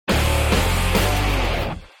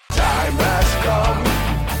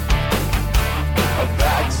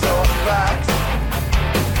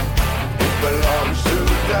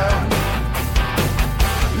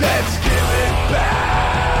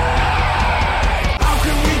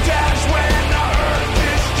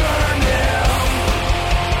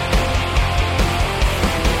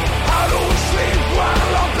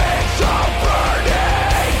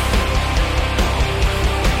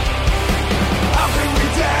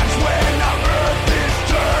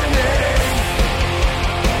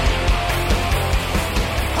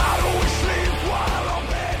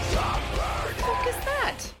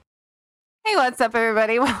What's up,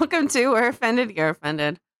 everybody? Welcome to We're Offended, You're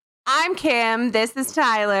Offended. I'm Kim. This is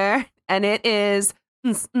Tyler. And it is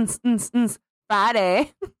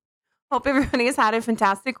Friday. Hope everybody has had a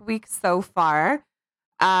fantastic week so far.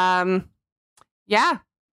 Yeah,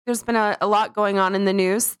 there's been a lot going on in the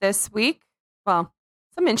news this week. Well,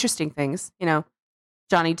 some interesting things. You know,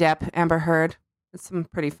 Johnny Depp, Amber Heard. It's some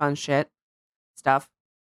pretty fun stuff.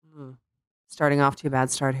 Starting off to a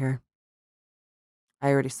bad start here.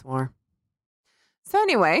 I already swore. So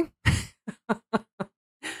anyway,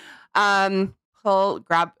 pull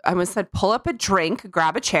up a drink,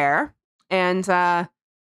 grab a chair, and have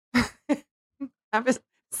a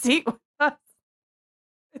seat with us.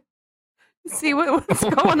 See what's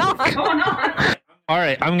going on. All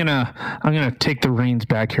right, I'm gonna take the reins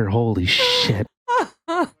back here. Holy shit.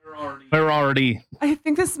 We're already. I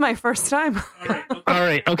think this is my first time. All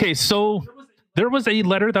right. Okay. So there was a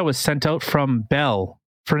letter that was sent out from Bell.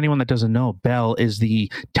 For anyone that doesn't know, Bell is the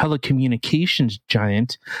telecommunications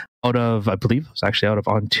giant out of, I believe it was actually out of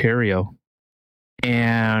Ontario.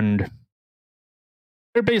 And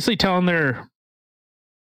they're basically telling their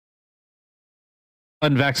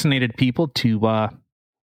unvaccinated people to,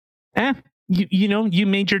 you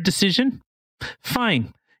made your decision.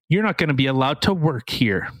 Fine. You're not going to be allowed to work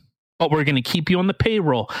here, but we're going to keep you on the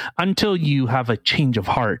payroll until you have a change of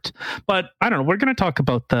heart. But I don't know. We're going to talk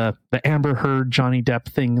about the Amber Heard, Johnny Depp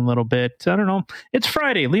thing a little bit. I don't know. It's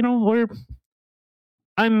Friday. You know,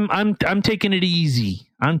 I'm taking it easy.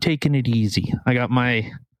 I got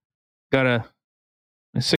a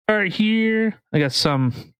cigar here. I got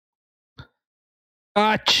some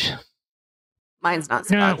scotch. Mine's not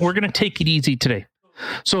scotch. Yeah, we're going to take it easy today.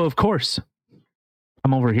 So of course,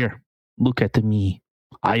 I'm over here. Look at me.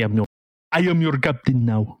 I am your captain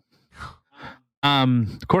now.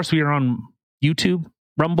 Of course, we are on YouTube,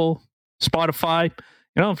 Rumble, Spotify.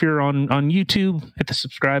 You know, if you're on YouTube, hit the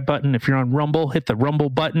subscribe button. If you're on Rumble, hit the Rumble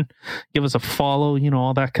button. Give us a follow. You know,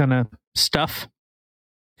 all that kind of stuff.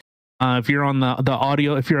 If you're on the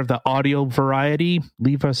audio, if you're of the audio variety,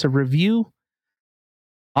 leave us a review.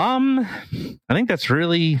 I think that's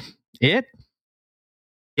really it.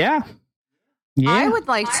 Yeah. I would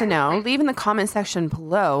like to know, leave in the comment section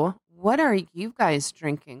below, what are you guys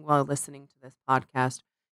drinking while listening to this podcast?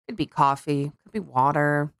 Could be coffee, could be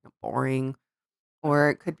water, boring, or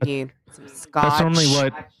it could be some scotch.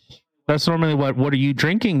 That's normally what are you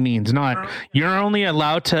drinking means. Not, you're only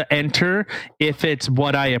allowed to enter if it's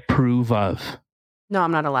what I approve of. No,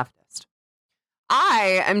 I'm not a leftist.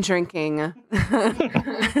 I am drinking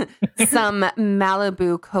some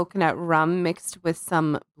Malibu coconut rum mixed with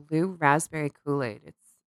some blue raspberry Kool-Aid.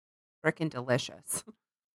 It's freaking delicious.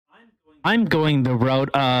 I'm going the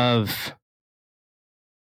route of...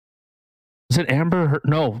 Is it Amber?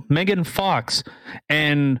 No, Megan Fox.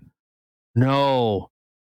 And no,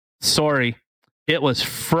 sorry, it was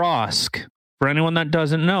Frosk. For anyone that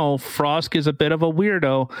doesn't know, Frosk is a bit of a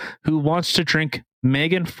weirdo who wants to drink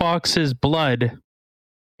Megan Fox's blood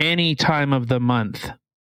any time of the month.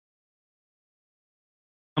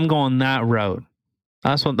 I'm going that route.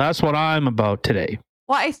 That's what I'm about today.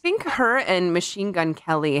 Well, I think her and Machine Gun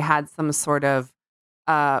Kelly had some sort of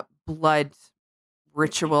blood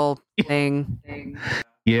ritual thing.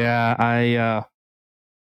 Yeah, I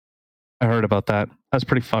heard about that. That's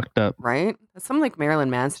pretty fucked up. Right? That's some like Marilyn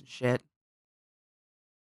Manson shit.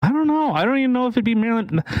 I don't know. I don't even know if it'd be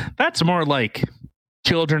Marilyn. That's more like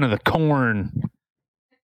Children of the Corn.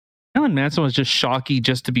 Marilyn Manson was just shocky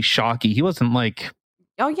just to be shocky. He wasn't like...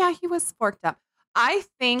 Oh, yeah, he was forked up. I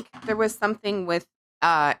think there was something with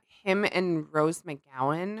him and Rose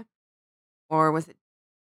McGowan. Or was it...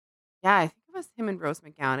 Yeah, I think it was him and Rose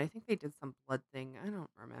McGowan. I think they did some blood thing. I don't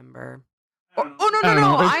remember. No.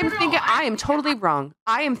 I am totally wrong.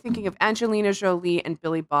 I am thinking of Angelina Jolie and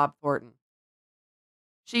Billy Bob Thornton.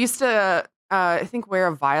 She used to, I think, wear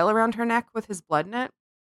a vial around her neck with his blood in it.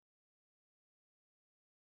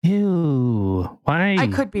 Ew. Why? I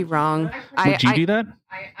could be wrong. Would you do that?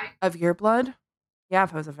 Of your blood? Yeah,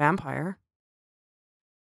 if I was a vampire.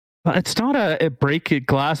 Well, it's not a break it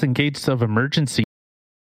glass in case of emergency.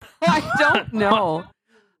 I don't know.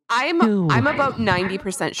 I'm about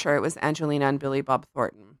 90% sure it was Angelina and Billy Bob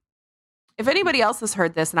Thornton. If anybody else has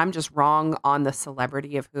heard this and I'm just wrong on the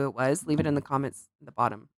celebrity of who it was, leave it in the comments in the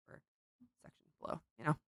bottom or section below. You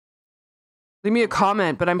know, leave me a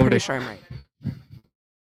comment, but I'm pretty sure I'm right.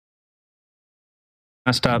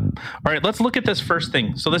 Messed up. All right, let's look at this first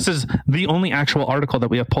thing. So this is the only actual article that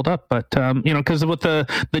we have pulled up, but because with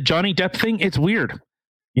the Johnny Depp thing, it's weird.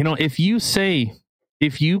 You know, if you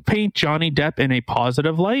paint Johnny Depp in a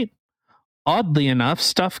positive light, oddly enough,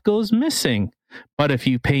 stuff goes missing. But if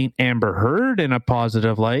you paint Amber Heard in a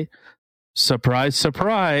positive light, surprise,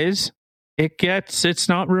 surprise, it's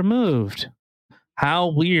not removed. How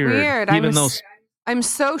weird. Weird. I'm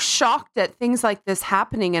so shocked at things like this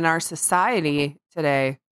happening in our society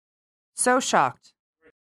today. So shocked.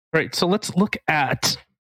 Right. So let's look at.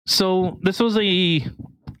 So this was a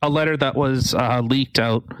letter that was leaked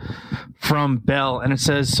out from Bell, and it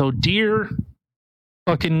says, "So dear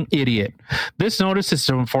fucking idiot, this notice is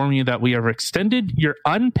to inform you that we have extended your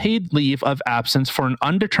unpaid leave of absence for an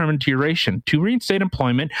undetermined duration. To reinstate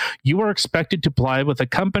employment, you are expected to apply with the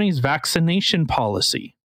company's vaccination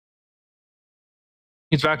policy.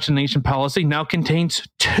 Its vaccination policy now contains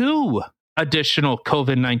 2 additional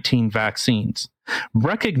COVID-19 vaccines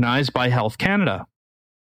recognized by Health Canada.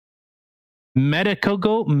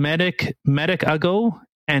 Medicago,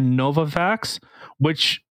 and Novavax,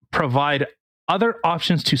 which provide other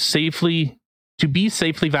options to be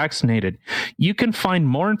safely vaccinated. You can find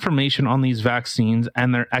more information on these vaccines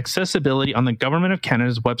and their accessibility on the Government of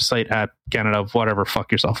Canada's website at Canada, whatever,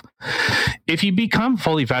 fuck yourself. If you become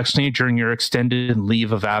fully vaccinated during your extended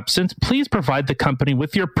leave of absence, please provide the company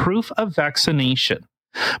with your proof of vaccination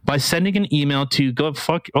by sending an email to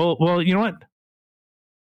oh, well, you know what?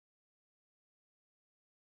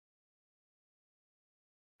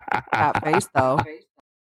 That face, though.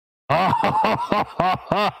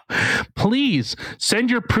 Please send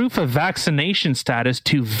your proof of vaccination status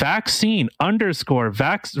to vaccine underscore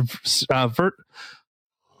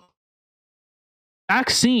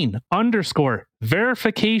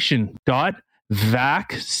verification dot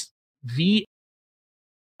VIN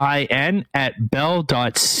at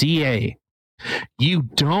bell.ca. You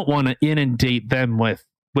don't want to inundate them with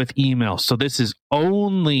emails. So this is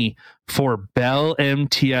only for Bell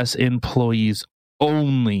MTS employees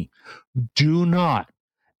only. Do not,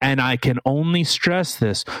 and I can only stress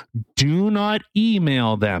this, do not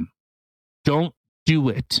email them. Don't do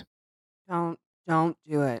it. Don't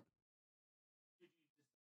do it.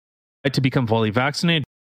 To become fully vaccinated,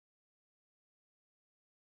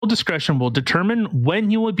 discretion will determine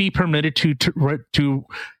when you will be permitted to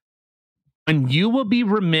when you will be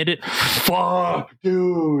remitted. Fuck,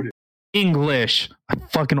 dude. English.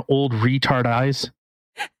 Fucking old retard eyes.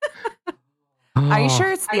 Are you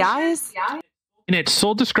sure it's the eyes? In its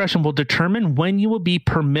sole discretion will determine when you will be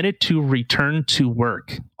permitted to return to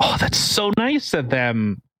work. Oh, that's so nice of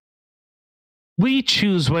them. We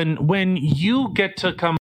choose when you get to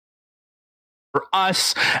come for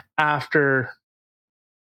us after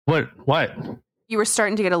what? You were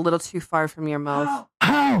starting to get a little too far from your mouth.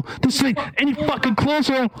 How? This thing any fucking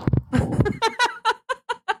closer?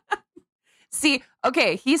 See,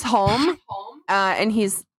 okay, he's home, and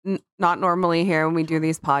he's not normally here when we do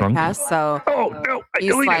these podcasts. So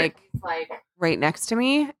he's like right next to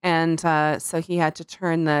me, and so he had to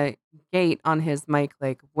turn the gate on his mic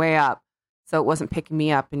like way up, so it wasn't picking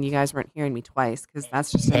me up, and you guys weren't hearing me twice because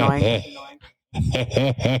that's just annoying.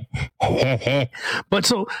 But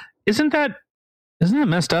so isn't that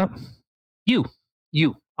messed up? You,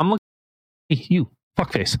 I'm looking. You,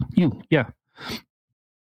 fuckface. You, yeah.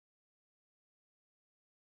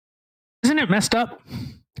 Isn't it messed up?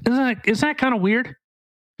 Isn't that kind of weird?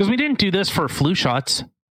 Because we didn't do this for flu shots,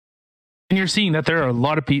 and you're seeing that there are a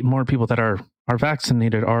lot of more people that are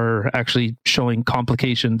vaccinated are actually showing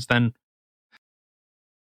complications than.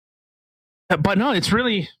 But no, it's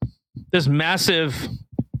really this massive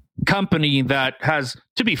company that has,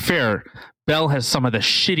 to be fair, Bell has some of the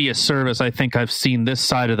shittiest service I think I've seen this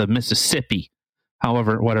side of the Mississippi.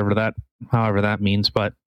 However that means,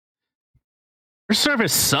 but their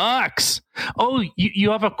service sucks. Oh,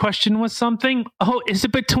 you have a question with something? Oh, is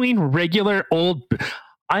it between regular old?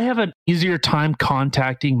 I have an easier time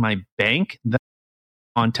contacting my bank than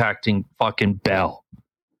contacting fucking Bell.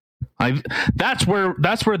 That's where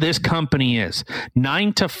this company is.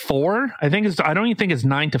 9 to 4. I don't even think it's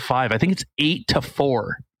 9 to 5. I think it's 8 to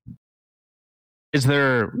 4. Is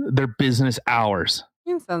their business hours?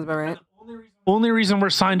 Sounds about right. Only reason we're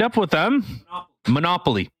signed up with them,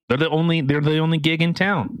 Monopoly. They're the only gig in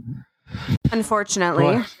town. Unfortunately.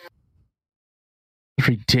 What?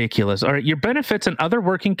 Ridiculous. All right, your benefits and other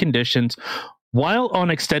working conditions while on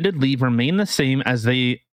extended leave remain the same as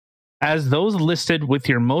those listed with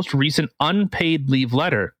your most recent unpaid leave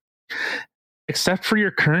letter, except for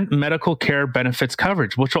your current medical care benefits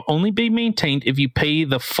coverage, which will only be maintained if you pay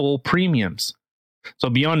the full premiums. So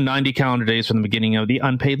beyond 90 calendar days from the beginning of the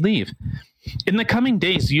unpaid leave. In the coming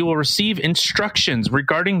days, you will receive instructions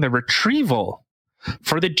regarding the retrieval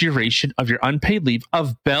for the duration of your unpaid leave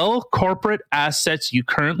of Bell corporate assets you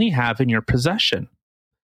currently have in your possession.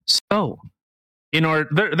 So,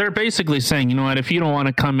 they're basically saying, you know what, if you don't want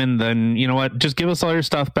to come in, then you know what, just give us all your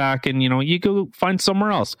stuff back, and you know, you go find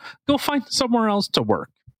somewhere else. Go find somewhere else to work.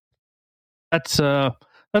 That's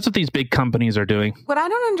what these big companies are doing. What I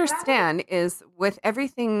don't understand is with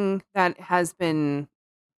everything that has been,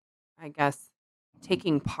 I guess,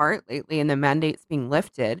 taking part lately and the mandates being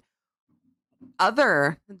lifted,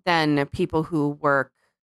 other than people who work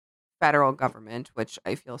federal government, which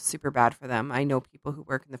I feel super bad for them. I know people who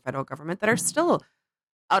work in the federal government that are still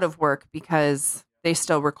out of work because they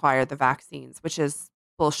still require the vaccines, which is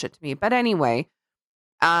bullshit to me. But anyway,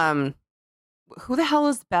 who the hell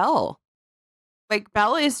is Bell? Like,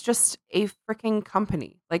 Bell is just a freaking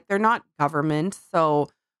company. Like, they're not government. So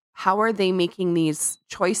how are they making these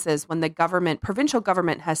choices when the government, provincial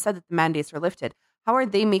government, has said that the mandates are lifted? How are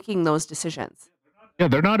they making those decisions? Yeah,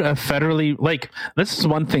 they're not a federally, like, this is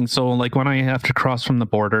one thing. So like when I have to cross from the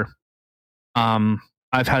border,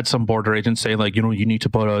 I've had some border agents say, like, you know, you need to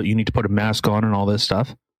put a mask on and all this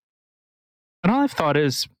stuff. And all I've thought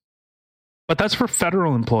is, but that's for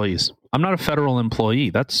federal employees. I'm not a federal employee.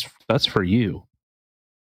 That's for you.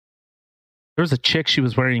 There was a chick, she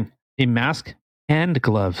was wearing a mask and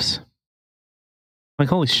gloves. Like,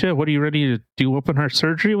 holy shit, what are you ready to do? Open heart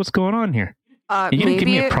surgery? What's going on here? You didn't give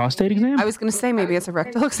me a prostate exam? I was going to say, maybe it's a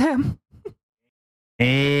rectal exam.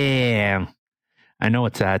 Damn. I know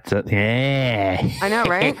it's that. Yeah. I know,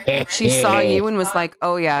 right? She saw you and was like,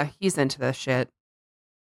 oh yeah, he's into this shit.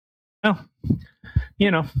 Well,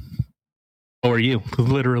 you know. Or you,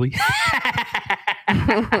 literally.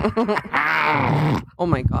 Oh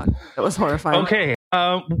my God. That was horrifying. Okay.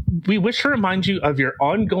 We wish to remind you of your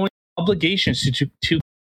ongoing obligations to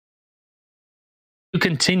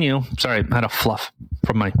continue. Sorry, I had a fluff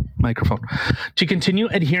from my microphone. To continue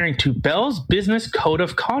adhering to Bell's Business Code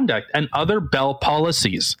of Conduct and other Bell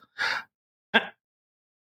policies.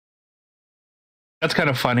 That's kind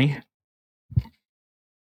of funny.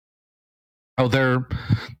 Oh, they're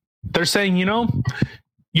saying, you know,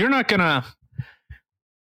 you're gonna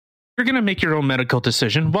make your own medical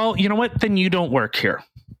decision. Well, you know what? Then you don't work here.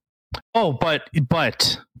 Oh, but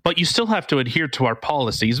you still have to adhere to our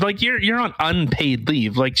policies. Like you're on unpaid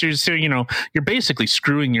leave. Like you're basically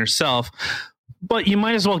screwing yourself. But you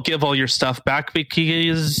might as well give all your stuff back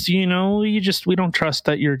because we don't trust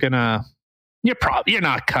that you're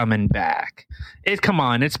not coming back. Come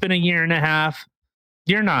on, it's been a year and a half.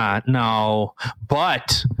 You're not, no.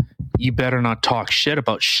 But you better not talk shit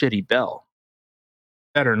about shitty Bell.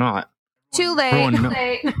 Better not. Too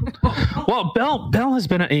late. Well, Bell has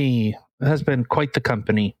been quite the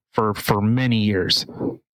company for many years.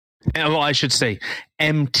 And, well, I should say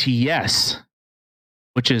MTS,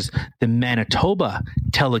 which is the Manitoba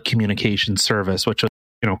Telecommunications Service, which was,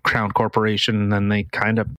 Crown Corporation, and then they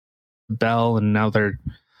kind of Bell, and now they're,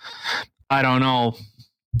 I don't know.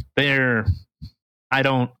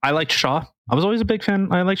 I liked Shaw. I was always a big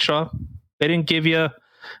fan. I liked Shaw. They didn't give you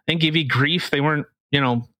grief. They weren't,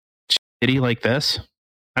 shitty like this.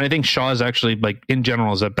 And I think Shaw is actually, like, in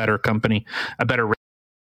general, is a better company, a better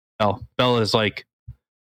Bell. Bell is like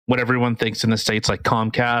what everyone thinks in the States, like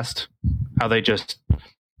Comcast, how they just,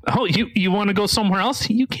 oh, you want to go somewhere else?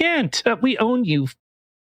 You can't. We own you.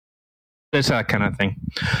 There's that kind of thing.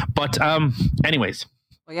 But anyways.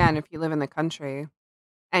 Well, yeah, and if you live in the country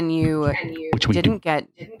and you didn't get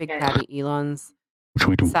Big Daddy Elon's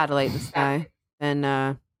satellite in the sky, then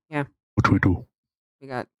yeah. Which we do. We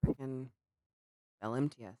got freaking Bell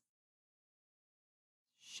MTS.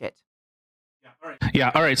 Shit. Yeah,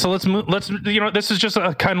 all right. So let's move. This is just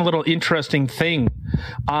a kind of little interesting thing.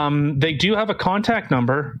 They do have a contact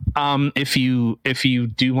number. If you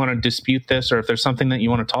do want to dispute this, or if there's something that you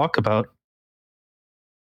want to talk about.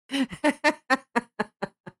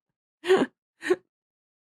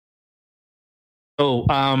 So,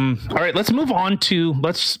 all right, let's move on to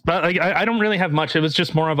I don't really have much. It was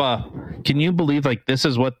just more of a, can you believe, like, this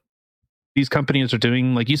is what these companies are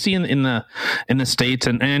doing? Like, you see in the States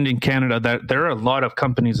and in Canada that there are a lot of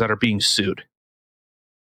companies that are being sued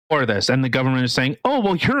for this, and the government is saying, oh,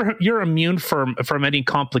 well, you're immune from any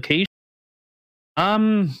complication.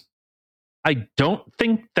 I don't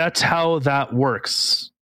think that's how that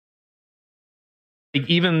works. Like,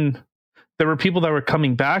 even there were people that were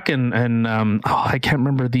coming back and I can't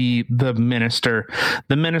remember the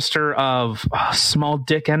minister of Small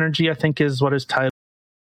Dick Energy, I think is what his title.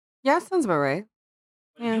 Yeah, sounds about right.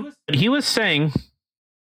 Yeah. He was saying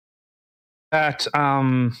that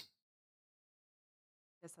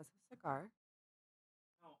This has a cigar.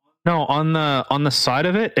 No, on the side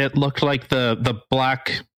of it, it looked like the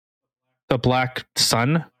black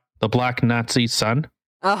sun, the black Nazi sun.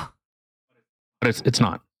 Oh. But it's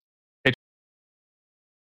not.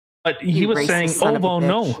 But he was saying, "Oh well,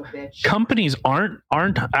 no, companies aren't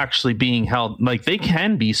actually being held. Like they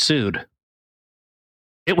can be sued.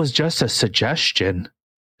 It was just a suggestion."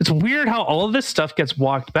 It's weird how all of this stuff gets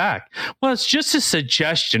walked back. Well, it's just a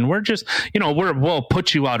suggestion. We're just, we'll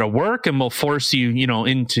put you out of work and we'll force you,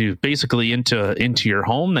 into your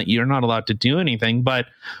home that you're not allowed to do anything. But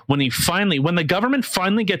when the government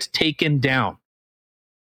finally gets taken down,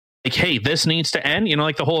 like, hey, this needs to end,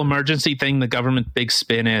 like the whole emergency thing, the government big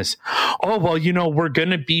spin is, oh, well, we're going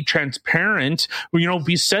to be transparent.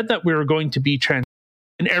 We said that we were going to be transparent.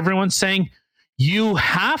 And everyone's saying, you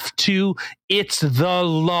have to. It's the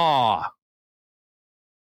law.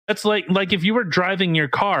 That's like if you were driving your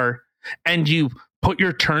car and you put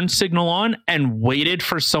your turn signal on and waited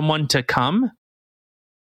for someone to come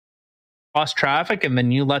cross traffic, and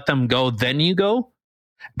then you let them go. Then you go,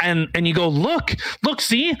 and you go, look.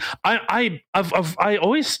 See, I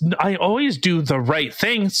always do the right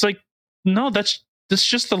thing. It's like, no, that's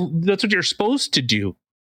what you're supposed to do.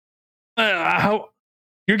 How?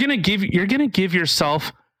 You're gonna give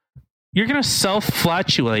yourself. You're gonna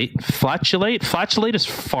self-flatulate. Flatulate is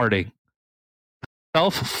farting.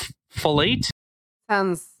 Self-fallate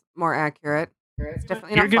sounds more accurate. It's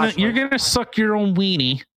definitely not you're gonna suck your own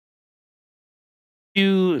weenie.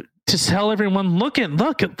 To tell everyone, look.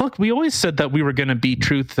 We always said that we were gonna be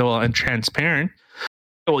truthful and transparent.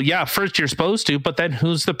 Well, yeah, first you're supposed to, but then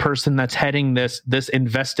who's the person that's heading this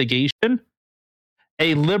investigation?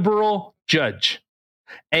 A liberal judge.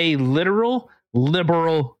 A literal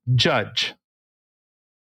liberal judge.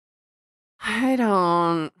 I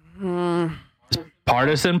don't.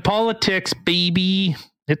 Partisan politics, baby.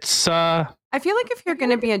 It's. I feel like if you're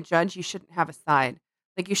going to be a judge, you shouldn't have a side.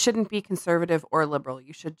 Like you shouldn't be conservative or liberal.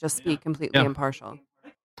 You should just be completely impartial.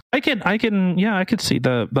 I could see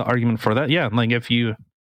the argument for that. Yeah, like if you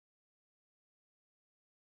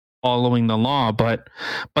following the law, but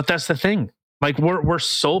that's the thing. Like we're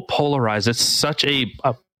so polarized. It's such a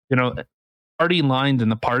party lined in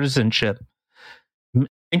the partisanship. I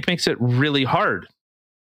think makes it really hard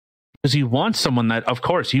because you want someone that, of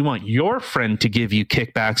course, you want your friend to give you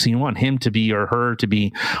kickbacks, and you want him to be or her to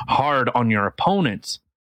be hard on your opponents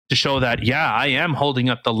to show that, yeah, I am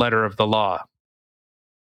holding up the letter of the law.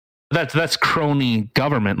 That's crony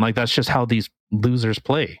government. Like that's just how these losers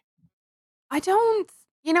play. Like.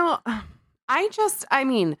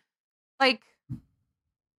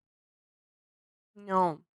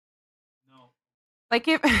 No. Like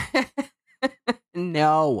if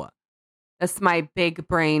no. That's my big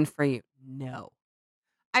brain for you. No.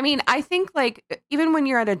 I mean, I think like even when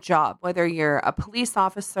you're at a job, whether you're a police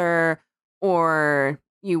officer or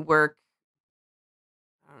you work,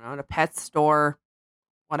 I don't know, at a pet store,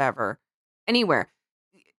 whatever, anywhere,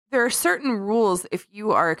 there are certain rules if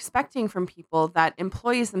you are expecting from people that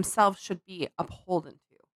employees themselves should be upholden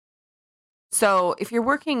to. So if you're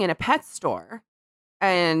working in a pet store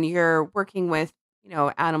and you're working with,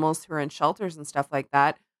 animals who are in shelters and stuff like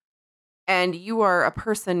that, and you are a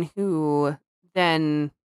person who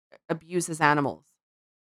then abuses animals.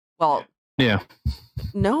 Well, yeah.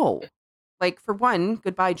 No. Like for one,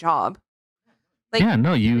 goodbye job. Like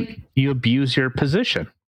you abuse your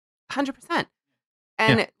position. 100%.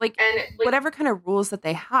 And whatever kind of rules that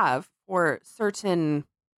they have for certain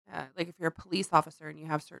like if you're a police officer and you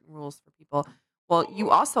have certain rules for people, well, you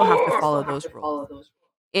also have to follow those rules.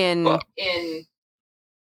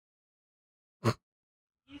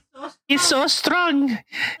 He's so strong.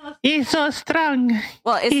 He's so strong.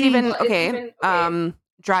 Well, it's even okay.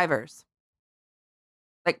 Drivers,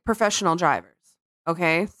 like professional drivers.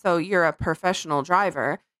 Okay, so you're a professional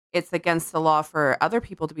driver. It's against the law for other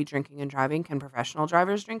people to be drinking and driving. Can professional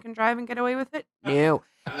drivers drink and drive and get away with it? No.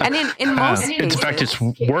 And in most cases, in fact, it's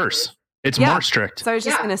worse. It's more strict. So I was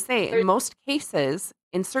just going to say, in most cases,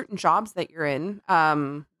 in certain jobs that you're in,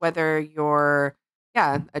 whether you're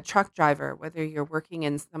a truck driver, whether you're working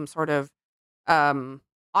in some sort of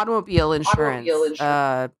automobile insurance,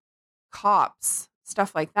 cops,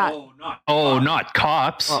 stuff like that. Not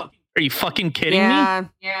cops. Well, are you fucking kidding me?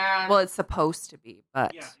 Yeah. Well, it's supposed to be,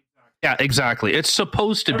 but. Yeah, exactly. It's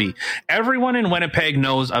supposed to be. Everyone in Winnipeg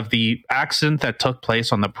knows of the accident that took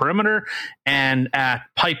place on the perimeter and at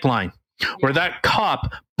Pipeline, where that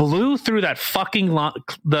cop blew through that fucking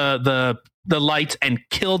the lights and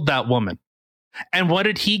killed that woman. And what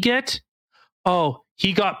did he get? Oh,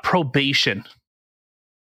 he got probation.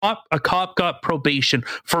 A cop got probation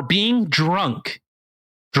for being drunk,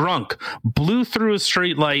 blew through a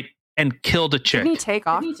street light and killed a chick. Didn't he take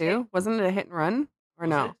off too? Wasn't it a hit and run or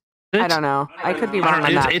no? I don't know. I could be wrong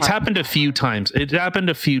on that. It's happened a few times. It happened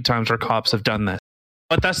a few times where cops have done this.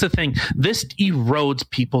 But that's the thing. This erodes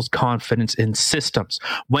people's confidence in systems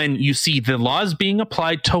when you see the laws being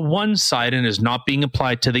applied to one side and is not being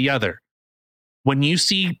applied to the other. When you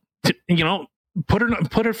see, put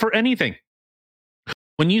it for anything.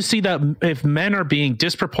 When you see that if men are being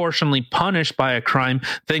disproportionately punished by a crime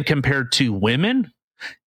than compared to women,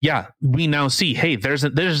 yeah, we now see, hey, there's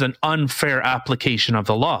an unfair application of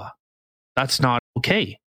the law. That's not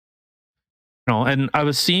okay. And I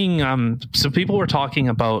was seeing some people were talking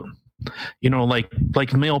about,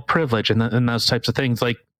 like male privilege and those types of things.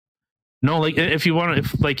 Like, no, like if you want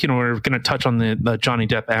to, we're going to touch on the Johnny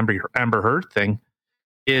Depp Amber Heard thing.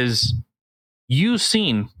 Is you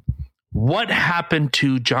seen what happened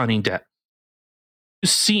to Johnny Depp? You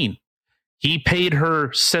seen he paid her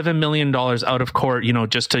 $7 million out of court,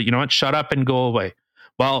 just to shut up and go away.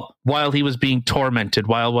 While he was being tormented,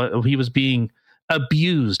 while he was being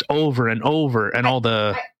abused over and over, and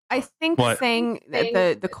I think saying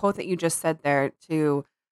the quote that you just said there to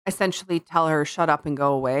essentially tell her shut up and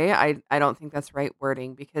go away, I don't think that's right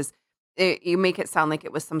wording, because you make it sound like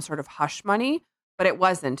it was some sort of hush money, but it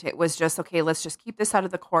wasn't. It was just, okay, let's just keep this out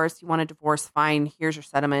of the course. You want a divorce? Fine. Here's your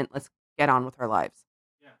settlement. Let's get on with our lives.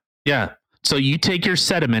 Yeah. So you take your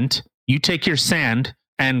sediment, you take your sand,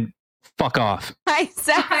 and fuck off. I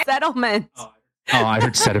said settlement. Oh, I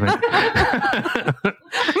heard sediment. I'm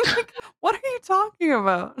like, what are you talking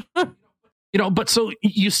about? But so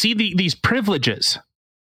you see these privileges.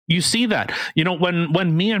 You see that.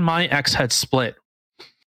 When me and my ex had split,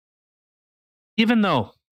 even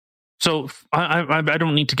though, so I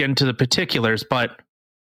don't need to get into the particulars, but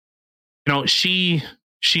she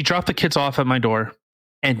dropped the kids off at my door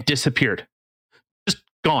and disappeared. Just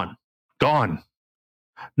gone.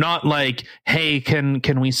 Not like, hey, can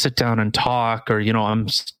we sit down and talk, or I'm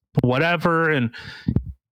whatever and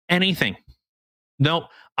anything. No,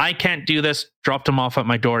 I can't do this. Dropped him off at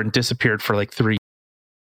my door and disappeared for like 3 years.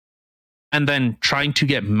 And then trying to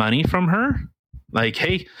get money from her, like,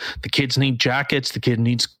 hey, the kids need jackets, the kid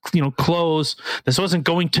needs clothes. This wasn't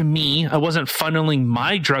going to me. I wasn't funneling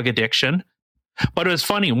my drug addiction. But it was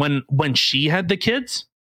funny when she had the kids,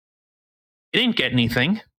 I didn't get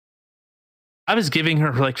anything. I was giving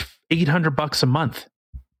her like $800 a month.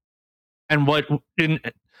 And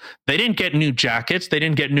they didn't get new jackets. They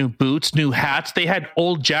didn't get new boots, new hats. They had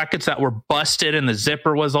old jackets that were busted and the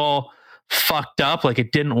zipper was all fucked up. Like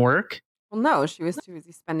it didn't work. Well, no, she was too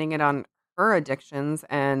busy spending it on her addictions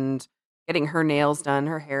and getting her nails done,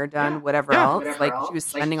 her hair done, whatever else. She was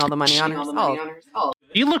spending all the money on herself.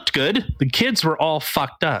 He looked good. The kids were all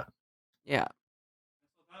fucked up. Yeah.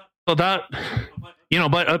 So that,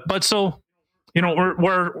 but so,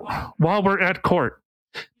 we're while we're at court,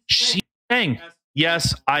 she's saying,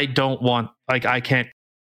 yes, I don't want, I can't.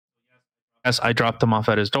 Yes, I dropped him off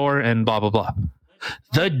at his door and blah, blah, blah.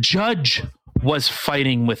 The judge was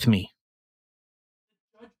fighting with me.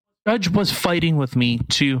 Judge was fighting with me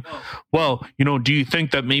to, do you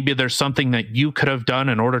think that maybe there's something that you could have done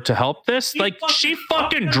in order to help this? Like, she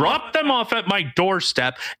fucking dropped them off at my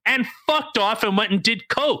doorstep and fucked off and went and did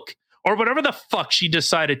coke or whatever the fuck she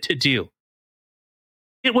decided to do.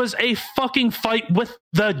 It was a fucking fight with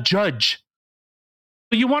the judge.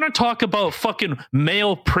 You want to talk about fucking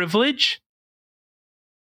male privilege?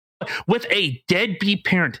 With a deadbeat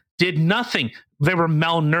parent, did nothing. They were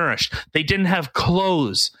malnourished. They didn't have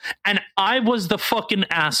clothes. And I was the fucking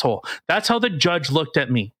asshole. That's how the judge looked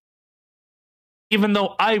at me. Even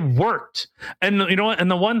though I worked. And you know what? And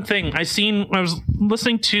the one thing I was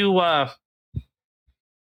listening to,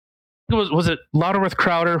 was it Louderworth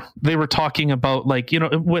Crowder? They were talking about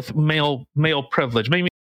with male privilege. Maybe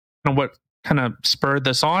what kind of spurred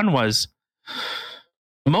this on was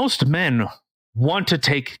most men want to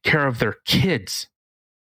take care of their kids.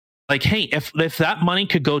 Like, hey, if that money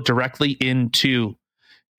could go directly into,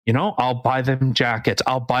 I'll buy them jackets,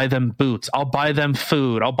 I'll buy them boots, I'll buy them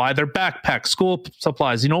food, I'll buy their backpack, school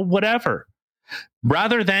supplies, whatever.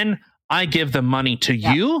 Rather than I give the money to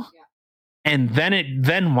you, and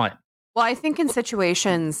then what? Well, I think in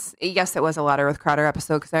situations, yes, it was a Louderworth Crowder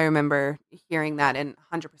episode, because I remember hearing that, and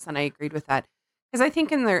 100% I agreed with that. Because I think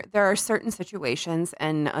there are certain situations,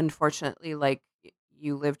 and unfortunately, like,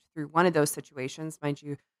 you lived through one of those situations, mind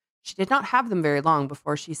you, she did not have them very long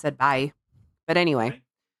before she said bye. But anyway.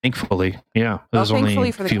 Thankfully, yeah. It well, was thankfully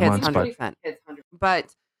only for the few kids, months, 100%.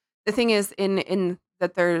 But the thing is, in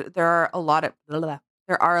that there are a lot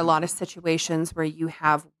of situations where you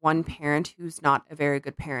have one parent who's not a very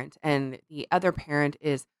good parent, and the other parent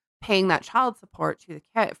is paying that child support to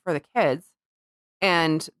for the kids,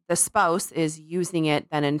 and the spouse is using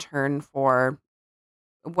it then in turn for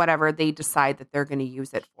whatever they decide that they're going to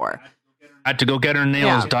use it for. Had to go get her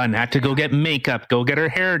nails done, had to go get makeup, go get her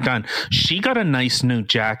hair done. She got a nice new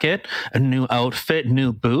jacket, a new outfit,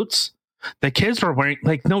 new boots. The kids were wearing,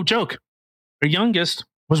 like, no joke, her youngest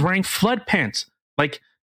was wearing flood pants. Like,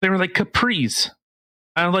 they were like capris.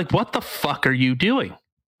 And I'm like, what the fuck are you doing?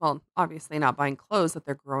 Well, obviously not buying clothes that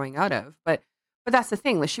they're growing out of, but that's the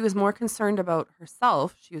thing. Like, she was more concerned about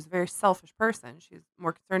herself. She was a very selfish person. She was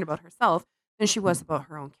more concerned about herself than she was about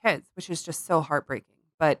her own kids, which is just so heartbreaking.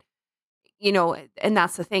 But, you know, and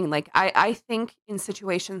that's the thing. Like, I think in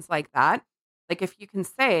situations like that, like, if you can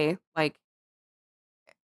say, like,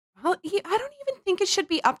 well, I don't even think it should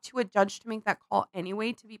be up to a judge to make that call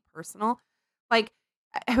anyway, to be personal. Like,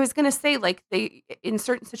 I was going to say, like, in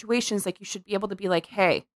certain situations, like, you should be able to be like,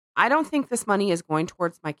 hey, I don't think this money is going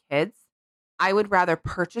towards my kids. I would rather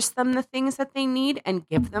purchase them the things that they need and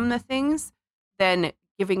give them the things than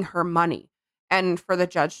giving her money. And for the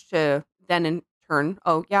judge to then in turn,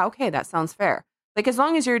 oh, yeah, okay, that sounds fair. Like, as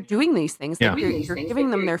long as you're doing these things, like you're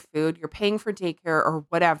giving them their food, you're paying for daycare or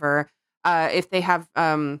whatever. If they have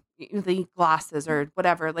the glasses or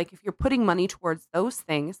whatever, like, if you're putting money towards those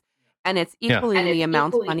things and it's equaling the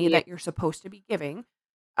amount of money that you're supposed to be giving,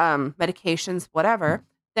 medications, whatever,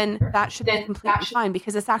 then that should be completely fine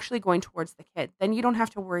because it's actually going towards the kid. Then you don't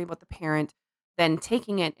have to worry about the parent then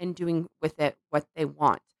taking it and doing with it what they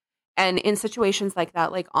want. And in situations like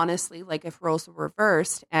that, like, honestly, like, if roles were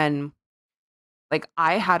reversed and, like,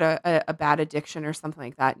 I had a bad addiction or something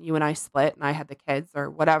like that, and you and I split and I had the kids or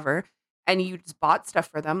whatever, and you just bought stuff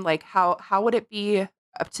for them, like, how would it be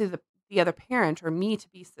up to the other parent or me to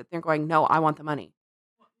be sitting there going, no, I want the money?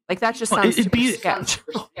 Like, that just sounds super sketch.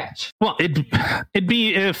 Well, it'd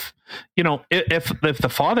be if, you know, if the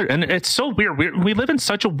father, and it's so weird. We live in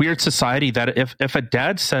such a weird society that if a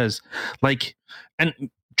dad says, like, and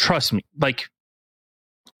trust me, like,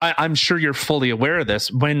 I'm sure you're fully aware of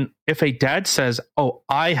this. If a dad says, oh,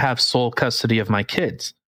 I have sole custody of my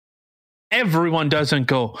kids, everyone doesn't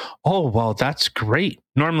go, oh, well, that's great.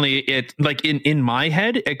 Normally it, like, in my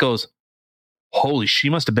head, it goes, holy, she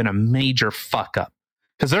must have been a major fuck up.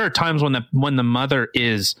 Because there are times when the mother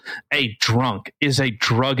is a drunk, is a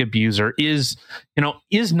drug abuser, is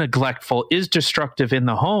neglectful, is destructive in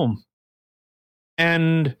the home.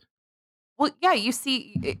 And well, yeah, you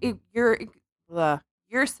see, your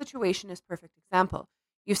situation is perfect example.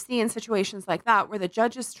 You see in situations like that where the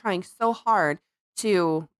judge is trying so hard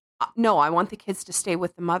to, no, I want the kids to stay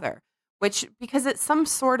with the mother, which, because it's some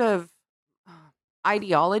sort of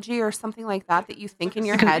ideology or something like that you think in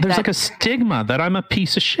your head. There's like a stigma that I'm a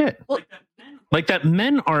piece of shit. Well, like that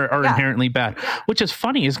men are inherently bad, which is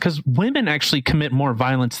funny is because women actually commit more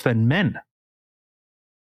violence than men.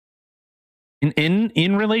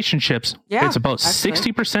 In relationships, it's about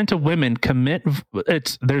 60% of women commit.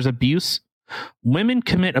 There's abuse. Women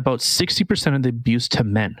commit about 60% of the abuse to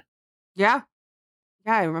men. Yeah,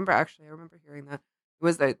 I remember hearing that. It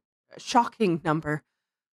was a shocking number.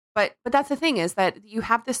 But that's the thing, is that you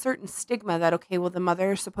have this certain stigma that, okay, well, the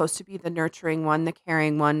mother is supposed to be the nurturing one, the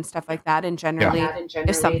caring one, stuff like that. And generally,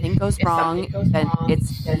 if something goes wrong, then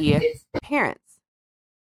it's the parents.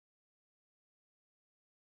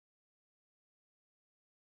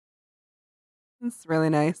 It's really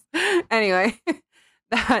nice. Anyway,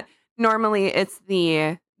 that normally it's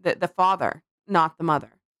the father, not the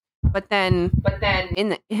mother. But then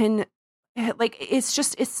in like, it's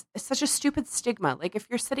such a stupid stigma. Like, if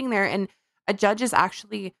you're sitting there and a judge is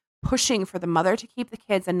actually pushing for the mother to keep the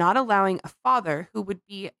kids and not allowing a father who would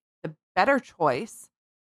be the better choice,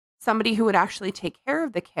 somebody who would actually take care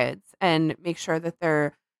of the kids and make sure that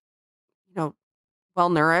they're, well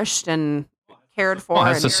nourished and cared for,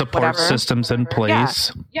 has the support systems in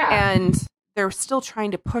place. And they're still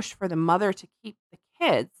trying to push for the mother to keep the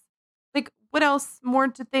kids. Like, what else more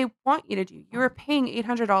did they want you to do? You were paying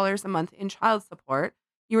 $800 a month in child support.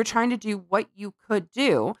 You were trying to do what you could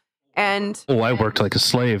do. And I worked like a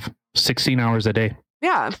slave, 16 hours a day.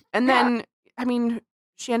 Yeah. And then, I mean,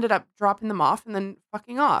 she ended up dropping them off and then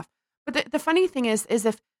fucking off. But the funny thing is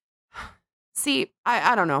if, see,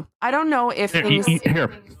 I don't know. I don't know if things...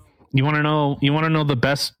 Here. You want to know the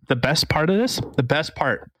best part of this? The best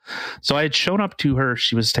part. So I had shown up to her.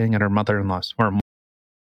 She was staying at her mother-in-law's, or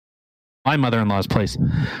my mother-in-law's place.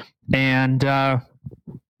 And so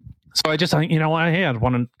I just, hey, I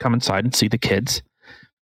want to come inside and see the kids.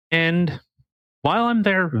 And while I'm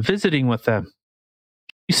there visiting with them,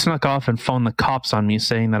 she snuck off and phoned the cops on me,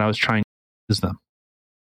 saying that I was trying to abuse them.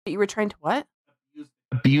 You were trying to what?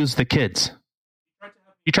 Abuse the kids.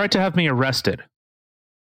 He tried to have me arrested.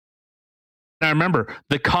 And I remember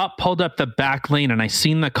the cop pulled up the back lane and I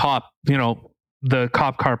seen the cop, the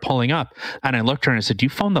cop car pulling up, and I looked at her and I said, "Do you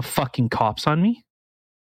phone the fucking cops on me?"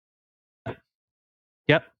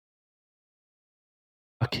 Yep.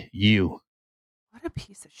 Fuck you. What a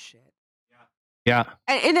piece of shit. Yeah.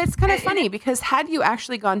 And it's kind of funny because had you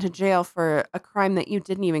actually gone to jail for a crime that you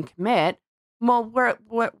didn't even commit, well,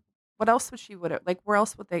 what else would she would have, like, where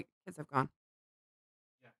else would they kids have gone?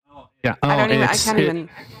 Yeah. I can't even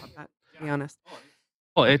to be honest.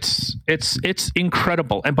 Oh, it's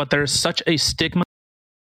incredible. But there's such a stigma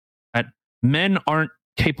that men aren't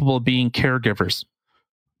capable of being caregivers.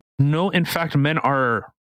 No, in fact, men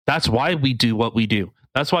are. That's why we do what we do.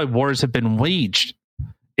 That's why wars have been waged.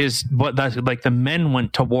 Is what that's like. The men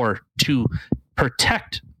went to war to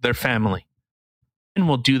protect their family, and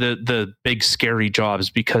will do the big scary jobs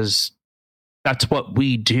because that's what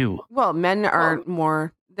we do. Well, men are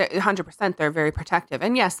more 100%. They're very protective,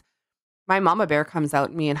 and yes, my mama bear comes out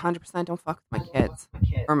in me, and 100% don't fuck with my kids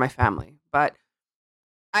or my family. But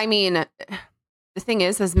I mean, the thing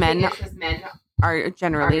is men are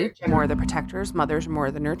generally more the protectors. Mothers are more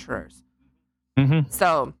the nurturers. Mm-hmm.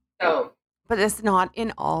 So, but it's not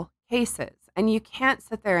in all cases. And you can't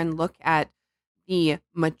sit there and look at the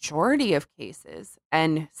majority of cases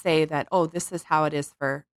and say that, oh, this is how it is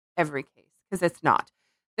for every case, because it's not.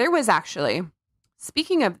 There was actually,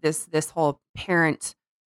 speaking of this whole parent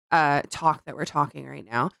talk that we're talking right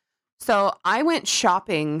now. So I went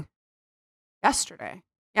shopping yesterday.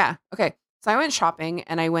 Yeah. Okay. So I went shopping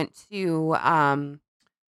and I went to,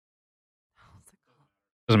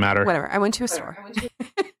 doesn't matter. Whatever. I went to a store.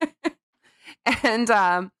 And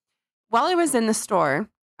while I was in the store,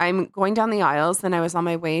 I'm going down the aisles and I was on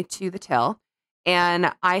my way to the till.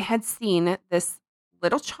 And I had seen this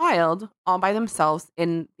little child all by themselves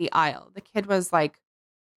in the aisle. The kid was like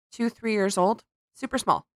 2-3 years old, super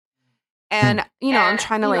small. And, I'm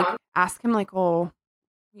trying to ask him like, oh,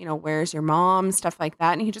 where's your mom? Stuff like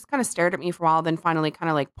that. And he just kind of stared at me for a while, then finally kind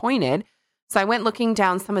of pointed. So I went looking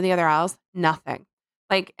down some of the other aisles, nothing.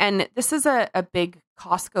 And this is a big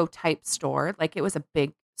Costco type store. It was a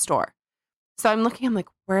big store. So I'm looking, I'm like,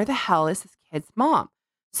 where the hell is this kid's mom?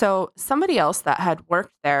 So somebody else that had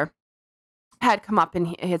worked there had come up and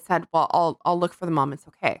he had said, well, I'll look for the mom. It's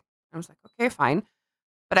okay. I was like, okay, fine.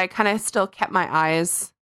 But I kind of still kept my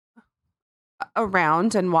eyes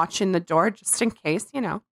around and watching the door just in case,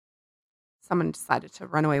 someone decided to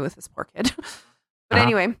run away with this poor kid. But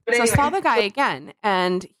anyway, I saw the guy again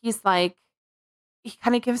and he's like, he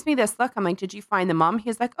kind of gives me this look. I'm like, did you find the mom?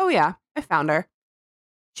 He's like, oh yeah, I found her.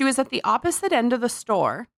 She was at the opposite end of the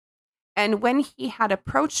store. And when he had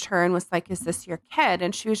approached her and was like, is this your kid?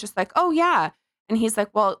 And she was just like, oh yeah. And he's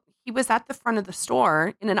like, well, he was at the front of the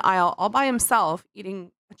store in an aisle all by himself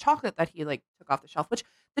eating a chocolate that he took off the shelf, which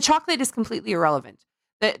the chocolate is completely irrelevant.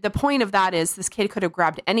 The point of that is this kid could have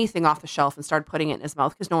grabbed anything off the shelf and started putting it in his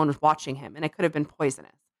mouth because no one was watching him and it could have been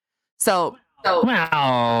poisonous. So,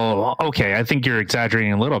 well, okay, I think you're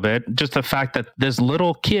exaggerating a little bit. Just the fact that this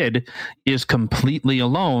little kid is completely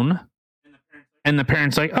alone and the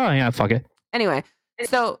parent's like, oh yeah, fuck it. Anyway,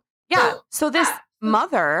 so yeah, so this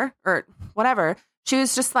mother or whatever, she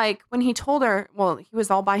was just like, when he told her, well, he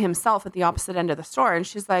was all by himself at the opposite end of the store. And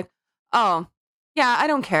she's like, oh, yeah, I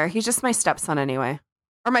don't care. He's just my stepson anyway.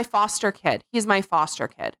 Or my foster kid. He's my foster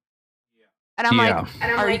kid. And I'm like,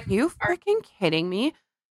 are you freaking kidding me?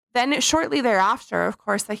 Then shortly thereafter, of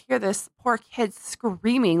course, I hear this poor kid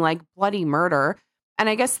screaming like bloody murder. And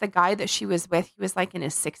I guess the guy that she was with, he was in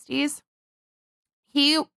his 60s.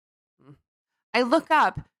 I look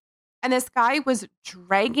up and this guy was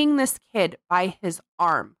dragging this kid by his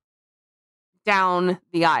arm down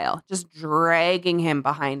the aisle, just dragging him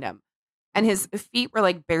behind him. And his feet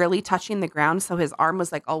were barely touching the ground. So his arm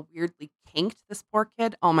was all weirdly kinked, this poor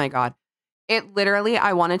kid. Oh my God. It literally,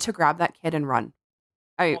 I wanted to grab that kid and run.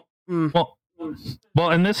 Well,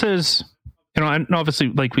 and this is, and obviously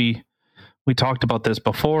we talked about this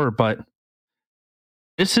before, but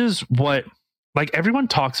this is what, everyone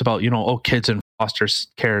talks about, oh, kids in foster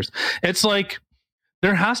cares. It's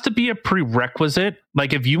there has to be a prerequisite.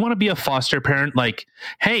 If you want to be a foster parent,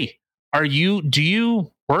 hey, do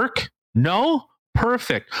you work? No?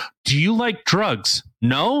 Perfect. Do you like drugs?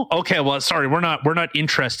 No? Okay, well, sorry, we're not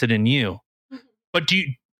interested in you. But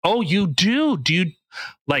you do? Do you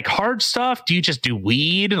like hard stuff? Do you just do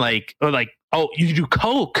weed? Oh, you do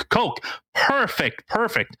coke. Perfect.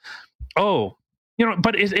 Oh,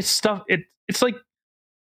 but it's stuff. It's do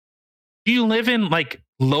you live in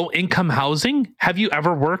low income housing? Have you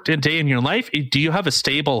ever worked a day in your life? Do you have a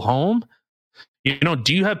stable home?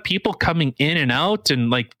 Do you have people coming in and out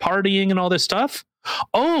and partying and all this stuff?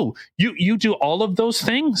 Oh, you do all of those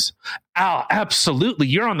things? Oh, absolutely.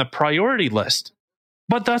 You're on the priority list.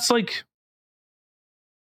 but that's like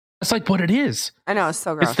what it is. I know, it's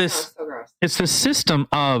so gross. It's this system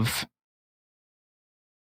of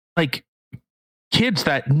like kids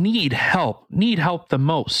that need help the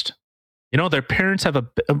most. You know, their parents have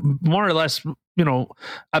more or less, you know,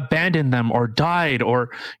 abandoned them or died or,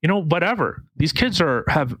 you know, whatever. These kids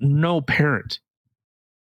have no parent.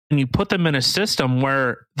 And you put them in a system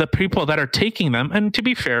where the people that are taking them, and to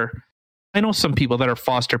be fair, I know some people that are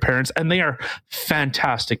foster parents and they are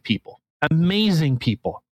fantastic people, amazing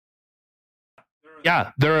people.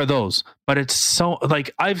 Yeah, there are those, but it's so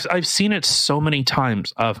like I've seen it so many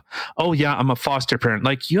times of, oh yeah, I'm a foster parent.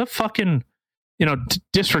 Like you have fucking, you know,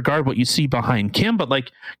 disregard what you see behind Kim, but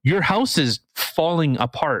like your house is falling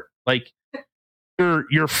apart. Like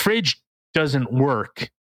your fridge doesn't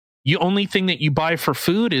work. The only thing that you buy for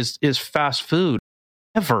food is fast food.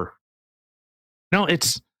 Ever. No,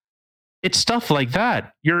 it's stuff like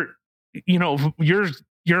that. Your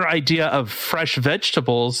idea of fresh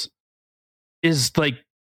vegetables is like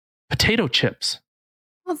potato chips.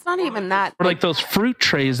 Well, it's not even that. Or like those fruit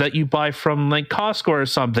trays that you buy from like Costco or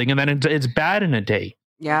something, and then it's bad in a day.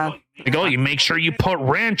 Yeah. Like, oh, you make sure you put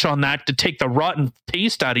ranch on that to take the rotten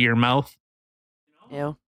taste out of your mouth.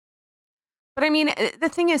 Ew. But I mean, the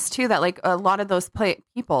thing is too that like a lot of those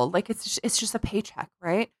people, like it's just a paycheck,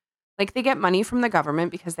 right? Like they get money from the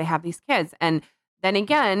government because they have these kids, and then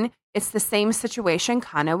again, it's the same situation,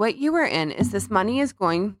 kind of what you were in. Is this money is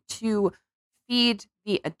going to feed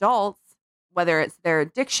the adults, whether it's their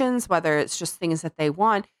addictions, whether it's just things that they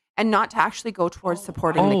want, and not to actually go towards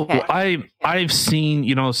supporting the kid. I've seen,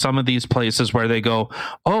 you know, some of these places where they go,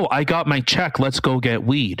 oh, I got my check, let's go get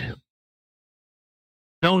weed.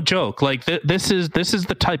 No joke. Like this is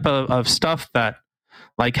the type of stuff that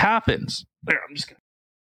like happens. There, I'm just gonna.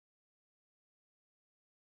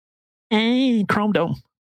 Hey, Chrome Dome.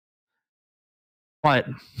 But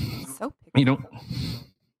so you don't.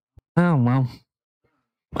 Oh well.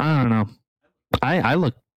 I don't know. I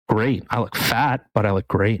look great. I look fat, but I look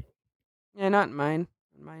great. Yeah, not in mine.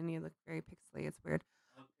 In mine, you look very pixely. It's weird.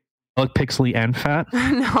 I look pixely and fat?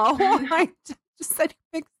 No, I just said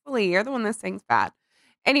pixely. You're the one that's saying fat.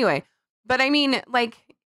 Anyway, but I mean, like,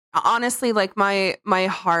 honestly, like my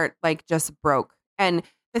heart like just broke. And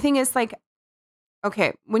the thing is, like,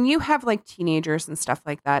 okay, when you have like teenagers and stuff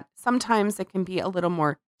like that, sometimes it can be a little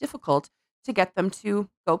more difficult to get them to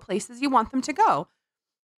go places you want them to go.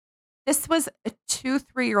 This was a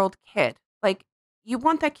 2-3-year-old kid. Like, you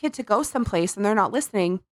want that kid to go someplace and they're not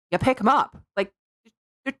listening, you pick them up. Like,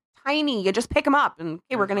 they're tiny. You just pick them up and,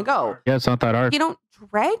 okay, we're going to go. Yeah, it's not that hard. You don't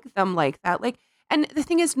drag them like that. Like, and the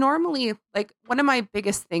thing is, normally, like, one of my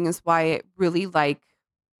biggest things why it really, like,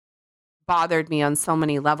 bothered me on so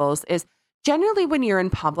many levels is generally when you're in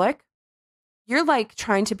public, you're, like,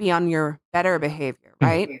 trying to be on your better behavior,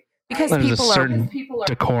 right? Because people are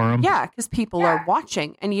decorum. Yeah, because people are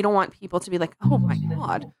watching, and you don't want people to be like, "Oh my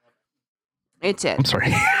god, it did." I'm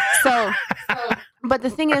sorry. So, but the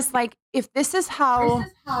thing is, like, if this is how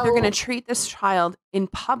they're going to treat this child in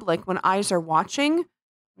public when eyes are watching,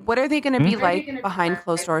 what are they going to be like behind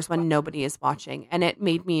closed doors when nobody is watching? And it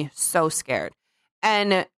made me so scared.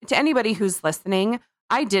 And to anybody who's listening,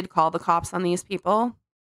 I did call the cops on these people.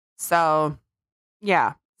 So,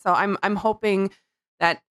 yeah. So I'm hoping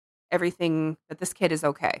that this kid is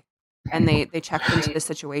okay, and they checked into the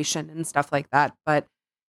situation and stuff like that, but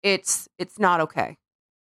it's not okay.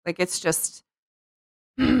 Like, it's just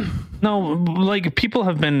no, like people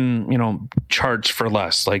have been, you know, charged for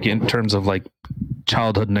less, like in terms of like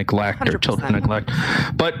childhood neglect 100%. Or children neglect.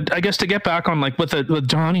 But I guess to get back on like with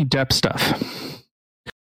Johnny Depp stuff,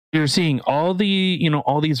 you're seeing all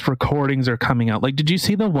these recordings are coming out. Like, did you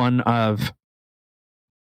see the one of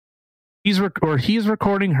he's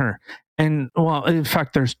recording her, and well, in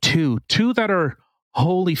fact, there's two that are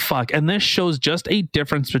holy fuck, and this shows just a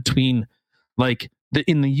difference between like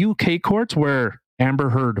in the UK courts where Amber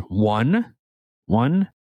Heard won.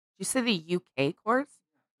 You say the UK courts?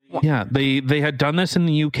 Yeah, they had done this in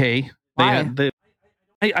the UK. Why?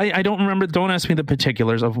 I don't remember. Don't ask me the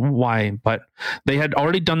particulars of why, but they had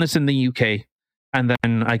already done this in the UK, and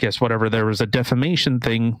then I guess whatever, there was a defamation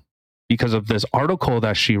thing because of this article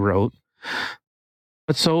that she wrote.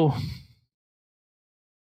 But so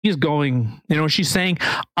he's going, you know, she's saying,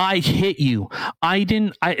 I hit you. I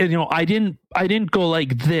didn't go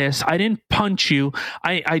like this. I didn't punch you.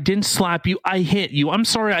 I didn't slap you. I hit you. I'm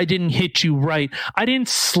sorry I didn't hit you right. I didn't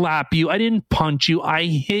slap you. I didn't punch you. I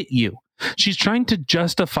hit you. She's trying to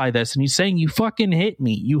justify this, and he's saying, you fucking hit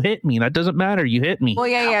me. You hit me. That doesn't matter. You hit me. Well,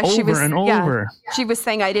 yeah. Over. She was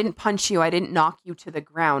saying, I didn't punch you. I didn't knock you to the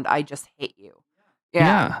ground. I just hit you.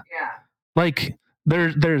 Yeah. Like,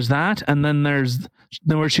 there's that, and then there's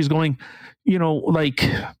where she's going, you know, like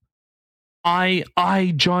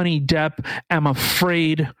I Johnny Depp am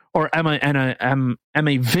afraid, or am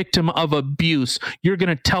a victim of abuse. You're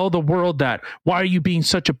gonna tell the world that. Why are you being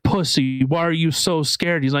such a pussy? Why are you so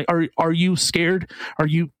scared? He's like, are you scared? Are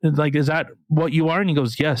you like, is that what you are? And he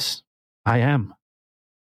goes, yes, I am.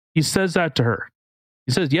 He says that to her.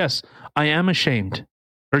 He says, yes, I am ashamed.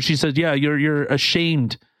 Or she says, yeah, you're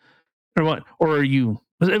ashamed. Or what? Or are you?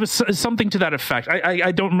 It was something to that effect.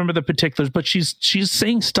 I don't remember the particulars, but she's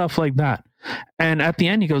saying stuff like that. And at the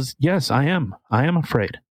end, he goes, yes, I am. I am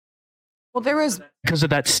afraid. Well, there was... Because of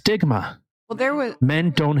that stigma. Well, there was...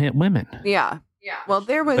 Men don't hit women. Yeah. Well,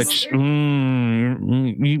 there was... Which,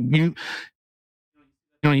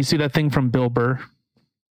 you see that thing from Bill Burr?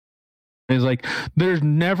 He's like, there's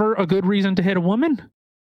never a good reason to hit a woman.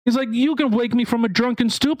 He's like, you can wake me from a drunken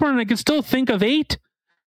stupor and I can still think of 8.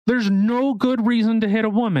 There's no good reason to hit a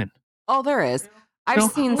woman. Oh, there is.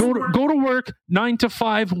 I've seen... Go to work, 9 to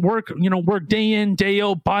 5, work day in, day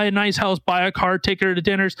out, buy a nice house, buy a car, take her to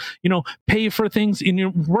dinners, pay for things,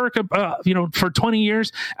 work, for 20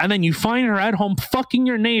 years, and then you find her at home fucking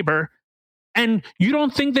your neighbor, and you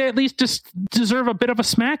don't think they at least deserve a bit of a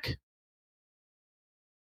smack?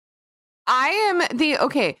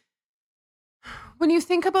 Okay. When you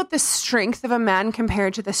think about the strength of a man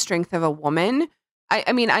compared to the strength of a woman,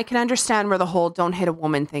 I mean, I can understand where the whole don't hit a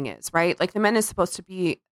woman thing is, right? Like the man is supposed to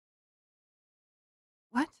be...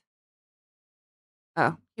 What?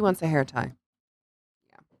 Oh, he wants a hair tie.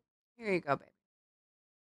 Yeah. Here you go, baby.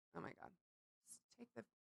 Oh my God.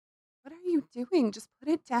 What are you doing? Just put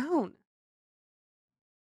it down.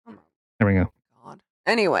 Oh my There we go. God.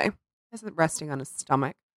 Anyway, this is resting on his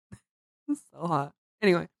stomach. It's so hot.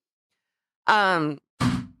 Anyway. What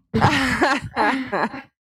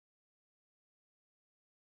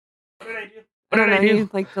did I do?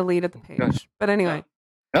 You deleted the page. But anyway.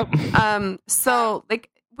 Yep. So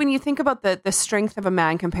when you think about the strength of a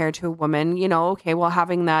man compared to a woman, okay, well,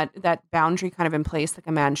 having that boundary kind of in place, like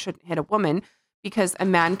a man shouldn't hit a woman because a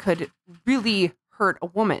man could really hurt a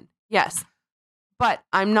woman. Yes. But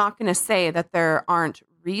I'm not going to say that there aren't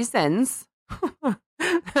reasons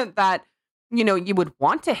that, you would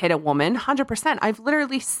want to hit a woman. 100%. I've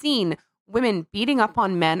literally seen women beating up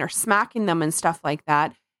on men or smacking them and stuff like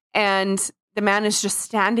that. And the man is just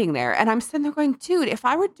standing there. And I'm sitting there going, dude, if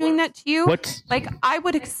I were doing that to you, I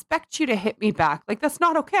would expect you to hit me back. Like, that's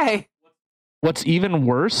not okay. What's even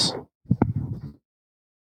worse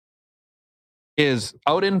is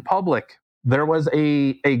out in public, there was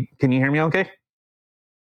a can you hear me okay?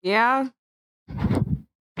 Yeah.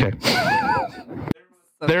 Okay.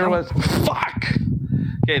 There was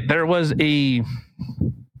a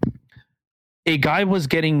guy was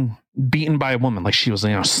getting beaten by a woman, like she was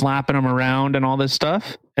slapping him around and all this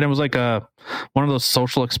stuff, and it was like one of those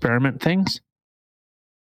social experiment things,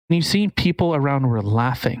 and you see people around were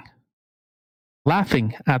laughing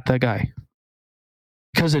at the guy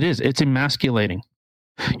because it's emasculating.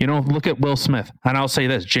 Look at Will Smith, and I'll say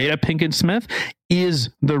this: Jada Pinkett Smith is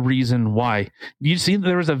the reason why. You see,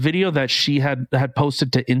 there was a video that she had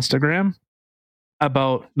posted to Instagram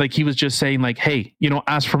about, like, he was just saying, like, hey,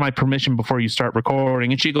 ask for my permission before you start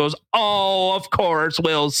recording. And she goes, oh, of course,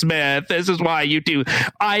 Will Smith, this is why you do.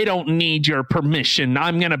 I don't need your permission.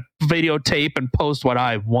 I'm going to videotape and post what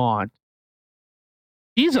I want.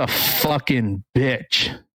 He's a fucking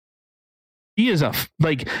bitch. He is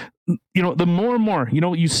the more and more,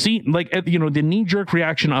 you see, the knee-jerk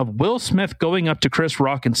reaction of Will Smith going up to Chris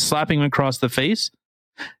Rock and slapping him across the face.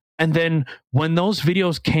 And then when those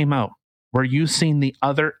videos came out, where you seen the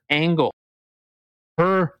other angle,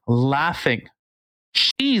 her laughing,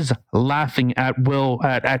 she's laughing at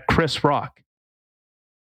at Chris Rock.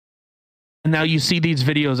 And now you see these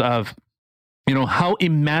videos of, how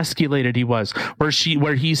emasculated he was,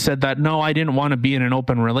 where he said that, no, I didn't want to be in an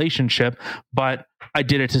open relationship, but I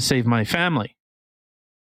did it to save my family.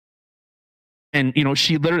 And,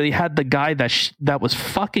 she literally had the guy that was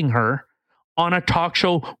fucking her on a talk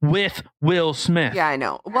show with Will Smith. Yeah, I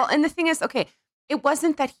know. Well, and the thing is, okay, it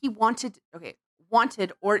wasn't that he wanted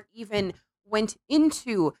or even went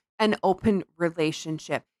into an open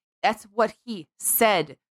relationship. That's what he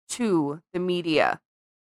said to the media.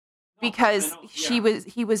 Because he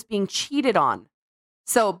was being cheated on.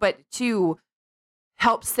 So, but to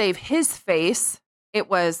help save his face, it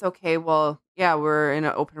was, okay, well, yeah, we're in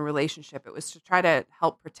an open relationship. It was to try to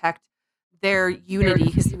help protect their unity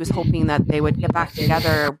because he was hoping that they would get back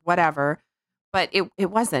together or whatever. But it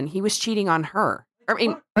wasn't. He was cheating on her. I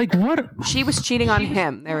mean, like what? She was cheating on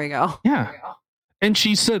him. There we go. Yeah. And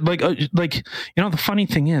she said, the funny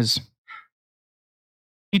thing is,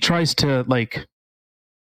 he tries to like,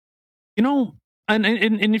 you know, and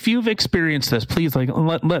if you've experienced this, please like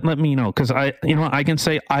let me know, because I can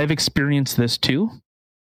say I've experienced this too.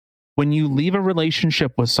 When you leave a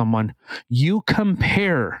relationship with someone, you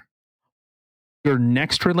compare your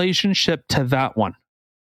next relationship to that one.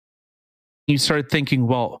 You start thinking,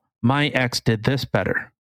 well, my ex did this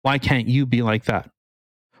better. Why can't you be like that?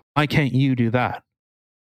 Why can't you do that?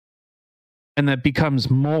 And that becomes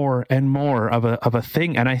more and more of a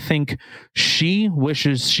thing. And I think she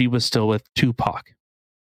wishes she was still with Tupac.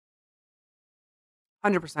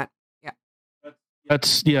 100%. Yeah.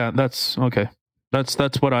 That's okay.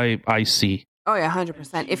 That's what I see. Oh yeah,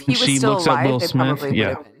 100%. If he was She still looks at alive, Will they Smith, probably would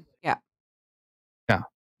have been. Yeah. Yeah.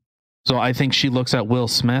 So I think she looks at Will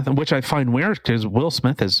Smith, which I find weird because Will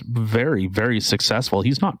Smith is very, very successful.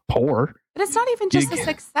 He's not poor. But it's not even just a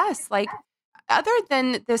success. Like, other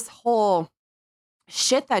than this whole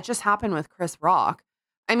shit that just happened with Chris Rock,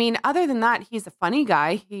 I mean, other than that, he's a funny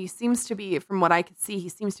guy. He seems to be, from what I could see, he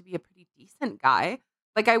seems to be a pretty decent guy.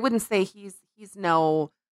 Like, I wouldn't say he's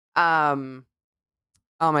no, oh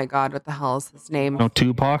my God, what the hell is his name? No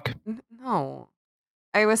Tupac? No.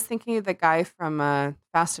 I was thinking of the guy from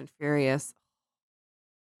Fast and Furious,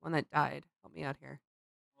 one that died. Help me out here.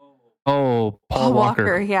 Oh, Paul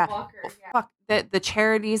Walker. Yeah. Fuck the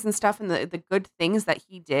charities and stuff and the good things that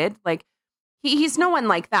he did. Like, he's no one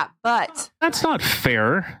like that. But that's not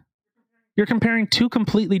fair. You're comparing two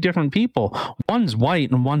completely different people. One's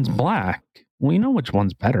white and one's black. We know which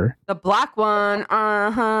one's better. The black one.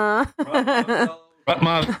 But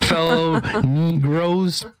my fellow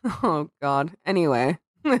Negroes. Oh God. Anyway,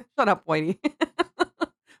 shut up, Whitey.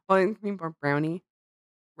 Well, me more brownie.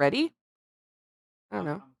 Ready? I don't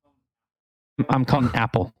know. I'm calling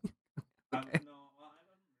Apple. Okay.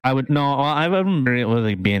 I wouldn't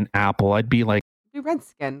really be an apple. I'd be like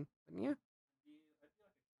redskin, wouldn't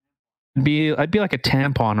you? I'd be like a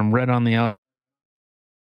tampon. I'm red on the outside.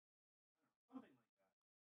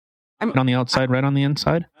 On the outside, red on the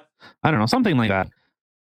inside. I don't know, something like that.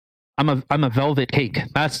 I'm a velvet cake.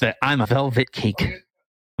 That's it. I'm a velvet cake.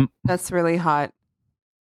 That's really hot.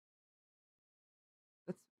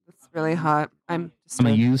 That's really hot.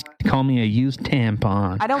 Call me a used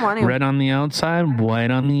tampon. I don't want to. Red on the outside, white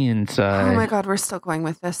on the inside. Oh my God, we're still going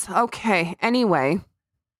with this. Okay. Anyway,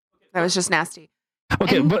 that was just nasty.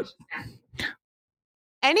 Okay, but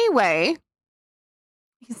anyway,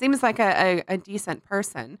 he seems like a decent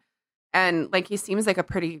person, and like he seems like a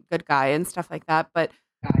pretty good guy and stuff like that. But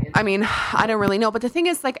I mean, I don't really know. But the thing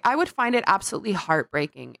is, like, I would find it absolutely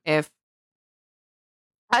heartbreaking if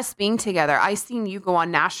us being together, I seen you go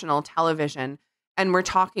on national television and we're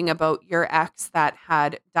talking about your ex that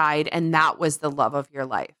had died and that was the love of your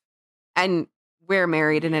life. And we're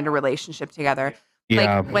married and in a relationship together.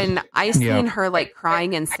 Yeah. Like, when I seen her like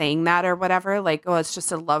crying and saying that or whatever, like, oh, it's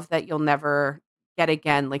just a love that you'll never get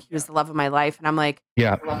again. Like, he was the love of my life. And I'm like,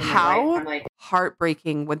 yeah, how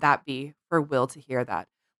heartbreaking would that be for Will to hear that?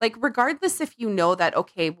 Like, regardless if you know that,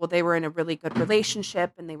 okay, well, they were in a really good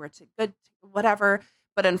relationship and they were good, whatever.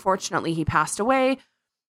 But unfortunately, he passed away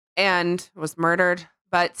and was murdered.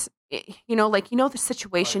 But, you know, like, you know the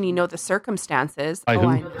situation, you know the circumstances. I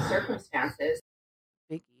know the circumstances.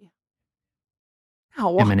 Biggie.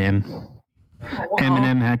 Oh, Eminem.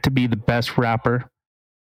 Eminem had to be the best rapper.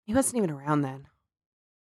 He wasn't even around then.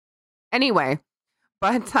 Anyway,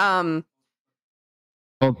 but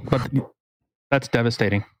that's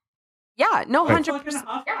devastating. Yeah, no, 100%.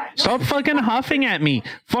 Stop fucking huffing at me.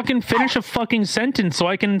 Fucking finish a fucking sentence so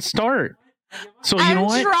I can start. So you know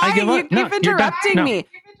what? I give up. You keep interrupting me.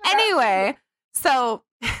 Anyway, so,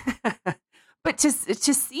 but to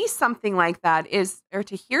see something like that or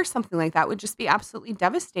to hear something like that would just be absolutely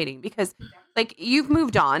devastating, because like, you've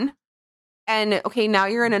moved on and okay, now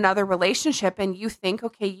you're in another relationship and you think,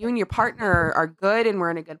 okay, you and your partner are good and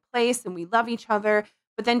we're in a good place and we love each other.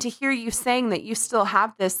 But then to hear you saying that you still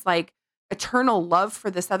have this like eternal love for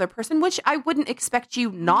this other person, which I wouldn't expect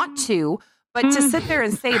you not to, but to sit there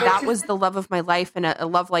and say that was the love of my life and a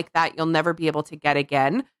love like that you'll never be able to get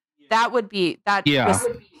again, that would be was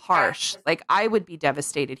harsh. Like, I would be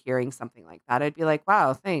devastated hearing something like that. I'd be like,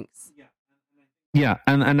 wow, thanks. Yeah,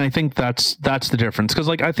 and I think that's the difference, because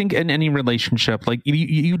like, I think in any relationship, like,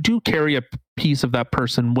 you do carry a piece of that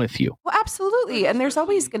person with you. Well, absolutely, and there's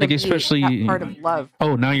always going to be especially that part of love.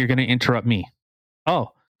 Oh, now you're going to interrupt me.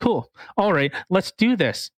 Oh, cool. All right, let's do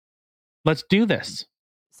this.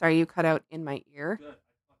 Sorry, you cut out in my ear.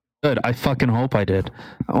 Good. I fucking hope I did.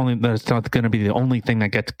 Only that's not going to be the only thing that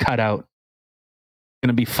gets cut out. It's going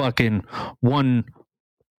to be fucking one.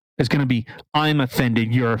 It's going to be, I'm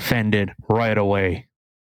offended, you're offended right away.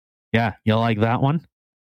 Yeah, you like that one?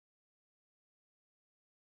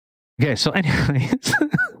 Okay, so anyways.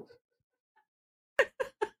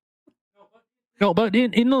 No, but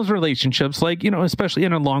in those relationships, like, especially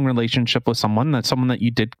in a long relationship with someone that you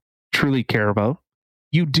did truly care about,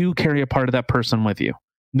 you do carry a part of that person with you.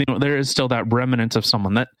 There is still that remnant of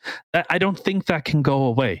someone that I don't think that can go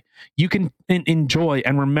away. You can enjoy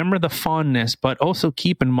and remember the fondness, but also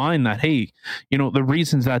keep in mind that, hey, the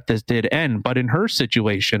reasons that this did end, but in her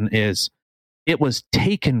situation is it was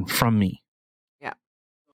taken from me. Yeah.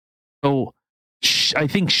 So I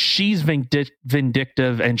think she's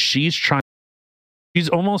vindictive, and she's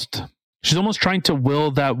almost trying to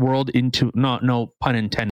will that world into, no pun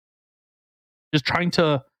intended, just trying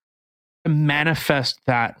to manifest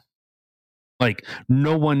that, like,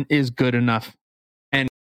 no one is good enough, and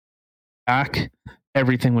back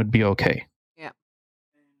everything would be okay. Yeah.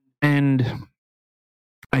 And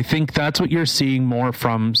I think that's what you're seeing more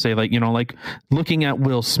from, say, like, like looking at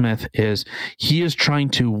Will Smith, is he is trying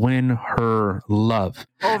to win her love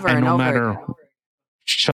over and no over matter again.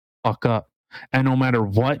 Shut the fuck up. And no matter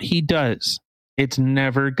what he does, it's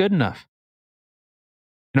never good enough.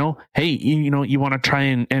 Hey, you want to try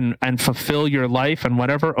and fulfill your life and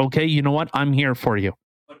whatever. Okay, you know what? I'm here for you.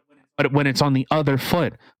 But when it's on the other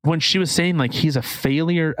foot, when she was saying, like, he's a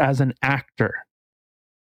failure as an actor.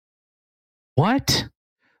 What?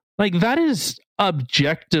 Like, that is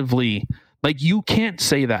objectively, like, you can't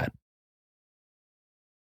say that.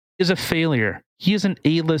 He is a failure. He is an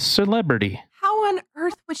A-list celebrity. How on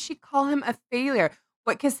earth would she call him a failure?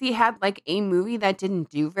 What, because he had like a movie that didn't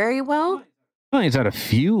do very well? Well, he's had a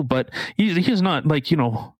few, but he's not like,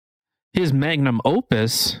 his magnum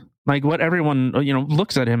opus, like what everyone,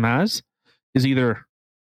 looks at him as, is either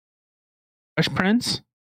Fresh Prince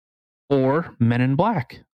or Men in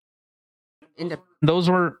Black. Those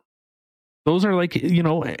are like,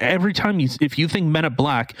 every time if you think Men in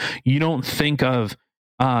Black, you don't think of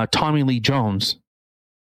Tommy Lee Jones.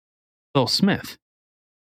 Will Smith.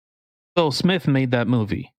 Will Smith made that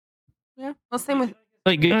movie. Yeah, well, same with...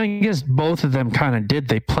 Like, I guess both of them kind of did.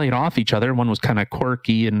 They played off each other. One was kind of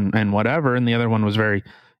quirky and whatever, and the other one was very,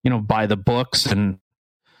 by the books and,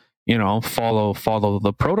 follow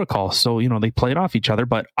the protocol. So, they played off each other.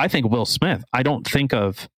 But I think Will Smith, I don't think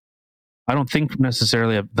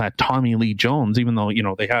necessarily of that Tommy Lee Jones, even though,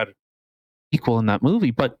 they had equal in that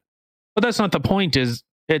movie. But that's not the point.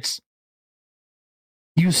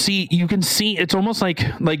 You can see, it's almost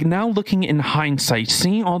like now looking in hindsight,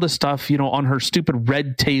 seeing all the stuff, on her stupid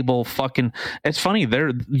red table fucking, it's funny,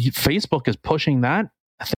 Facebook is pushing that.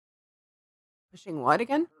 Pushing what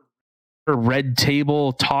again? Her red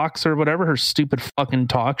table talks or whatever, her stupid fucking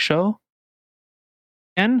talk show.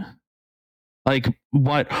 And like,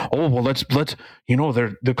 what? Oh, well, let's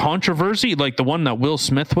the controversy, like the one that Will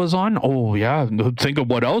Smith was on. Oh yeah, think of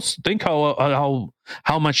what else. Think how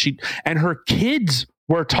much she and her kids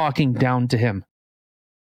were talking down to him.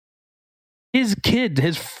 His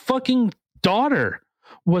fucking daughter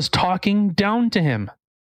was talking down to him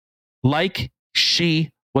like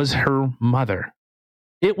she was her mother.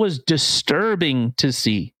 It was disturbing to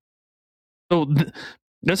see. So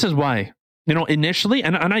this is why, initially,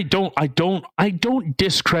 and I don't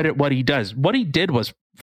discredit what he does. What he did was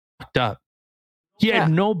fucked up. He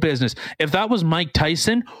had no business. If that was Mike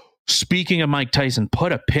Tyson, speaking of Mike Tyson,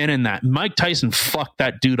 put a pin in that. Mike Tyson fucked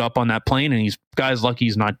that dude up on that plane, and guy's lucky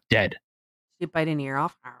he's not dead. Did you bite an ear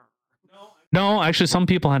off? No, actually, some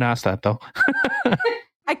people had asked that, though.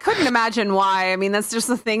 I couldn't imagine why. I mean, that's just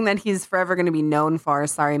the thing that he's forever going to be known for.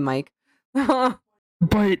 Sorry, Mike.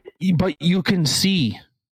 But you can see.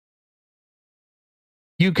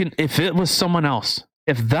 If it was someone else,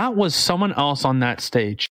 if that was someone else on that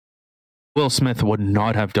stage, Will Smith would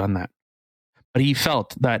not have done that. But he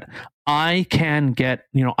felt that I can get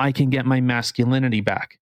my masculinity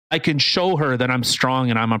back. I can show her that I'm strong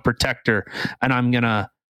and I'm a protector, and I'm gonna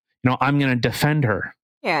defend her.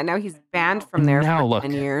 Yeah, now he's banned from there for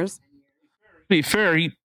 10 years. To be fair,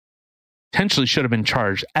 he potentially should have been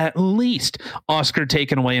charged. At least Oscar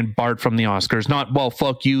taken away and barred from the Oscars. Not, well,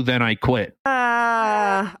 fuck you, then I quit.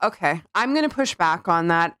 Okay. I'm going to push back on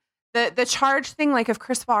that. The charge thing, like if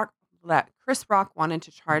Chris Rock wanted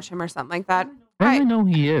to charge him or something like that. I know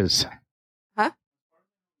he is. Huh?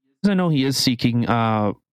 I know he is seeking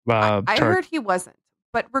I heard he wasn't.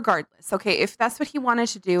 But regardless, okay, if that's what he wanted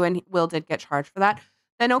to do and Will did get charged for that,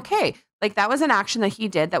 then okay. Like, that was an action that he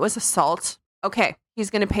did. That was assault. Okay,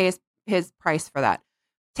 he's going to pay his price for that.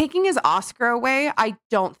 Taking his Oscar away, I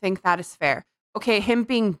don't think that is fair. Okay, him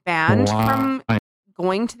being banned from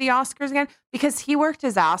going to the Oscars again, because he worked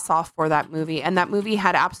his ass off for that movie, and that movie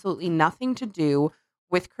had absolutely nothing to do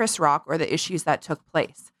with Chris Rock or the issues that took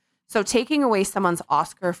place. So taking away someone's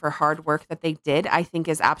Oscar for hard work that they did, I think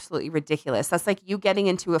is absolutely ridiculous. That's like you getting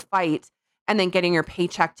into a fight and then getting your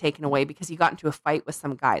paycheck taken away because you got into a fight with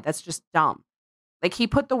some guy. That's just dumb. Like he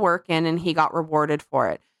put the work in and he got rewarded for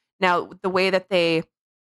it. Now, the way that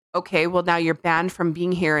okay, well, now you're banned from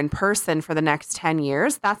being here in person for the next 10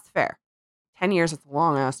 years. That's fair. 10 years is a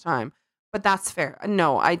long ass time, but that's fair.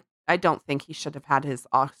 No, I don't think he should have had his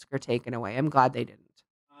Oscar taken away. I'm glad they didn't.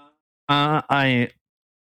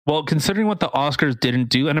 Well, considering what the Oscars didn't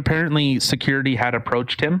do, and apparently security had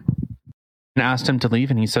approached him and asked him to leave,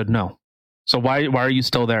 and he said no. So why are you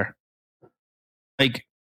still there? Like,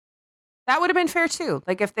 that would have been fair too.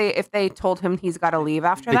 Like if they told him he's got to leave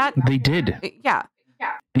after that. They did. Yeah.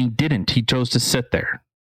 And he didn't. He chose to sit there.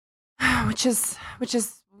 Which is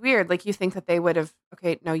weird. Like you think that they would have,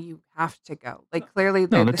 okay, no, you have to go. Like clearly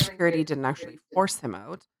the security didn't actually force him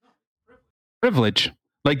out. Privilege.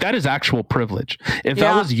 Like that is actual privilege. If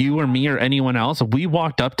that was you or me or anyone else, if we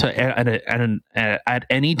walked up to at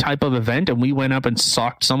any type of event and we went up and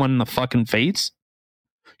socked someone in the fucking face,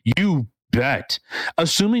 you bet.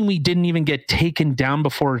 Assuming we didn't even get taken down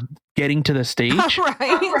before getting to the stage.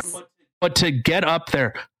 Right. But to get up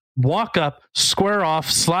there, walk up, square off,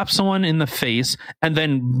 slap someone in the face, and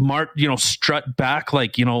then strut back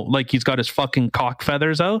like he's got his fucking cock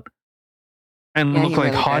feathers out and look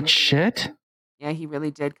like really hot shit. Yeah, he really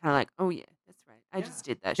did. Kind of like, oh yeah, that's right. I just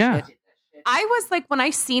did that shit. I was like, when I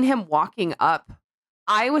seen him walking up,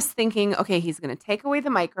 I was thinking, okay, he's going to take away the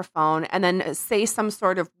microphone and then say some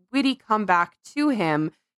sort of witty comeback to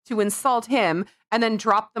him to insult him and then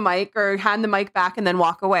drop the mic or hand the mic back and then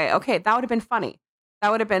walk away. Okay, that would have been funny. That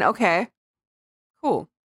would have been, okay, cool.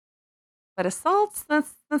 But assaults,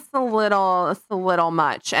 that's a little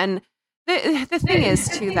much. And the thing is,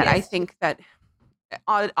 too, that I think that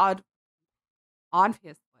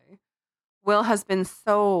obviously, Will has been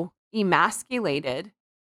so emasculated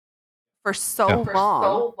for so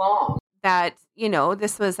long that,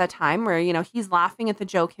 this was a time where, he's laughing at the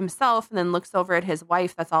joke himself and then looks over at his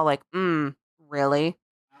wife that's all like, really?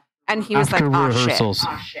 And he was after like, rehearsals.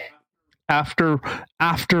 Shit. After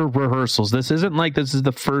rehearsals. This isn't like this is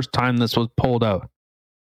the first time this was pulled out.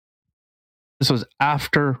 This was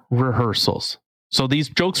after rehearsals. So these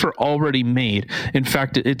jokes were already made. In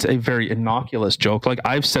fact, it's a very innocuous joke. Like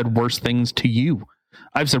I've said worse things to you.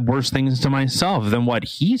 I've said worse things to myself than what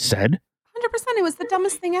he said. 100%. It was the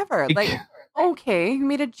dumbest thing ever. Like, okay, you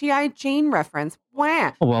made a G.I. Jane reference.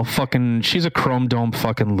 Wah. Well, fucking, she's a Chrome Dome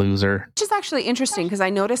fucking loser. Which is actually interesting because I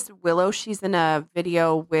noticed Willow, she's in a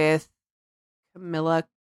video with Camilla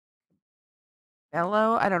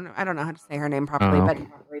Bello. I don't know how to say her name properly, but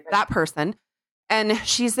that person. And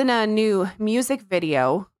she's in a new music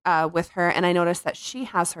video with her, and I noticed that she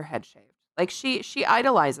has her head shaved. Like she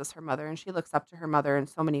idolizes her mother, and she looks up to her mother in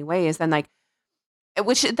so many ways, and like,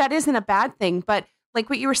 which that isn't a bad thing. But like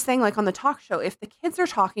what you were saying, like on the talk show, if the kids are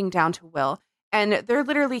talking down to Will, and they're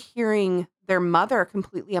literally hearing their mother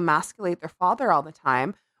completely emasculate their father all the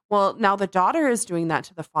time, well, now the daughter is doing that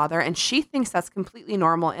to the father, and she thinks that's completely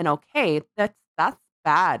normal and okay. That's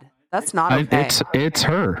bad. That's not okay. It's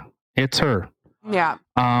her. It's her. Yeah.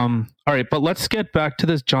 All right, but let's get back to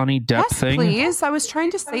this Johnny Depp thing. Please. I was trying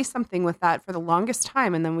to say something with that for the longest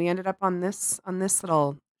time, and then we ended up on this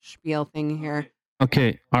little spiel thing here.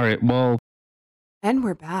 Okay. All right. Well, and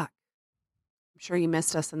we're back. I'm sure you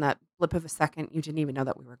missed us in that blip of a second. You didn't even know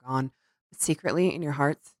that we were gone, but secretly in your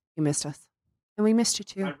hearts, you missed us, and we missed you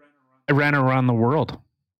too. I ran around the world.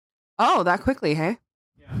 Oh, that quickly, hey?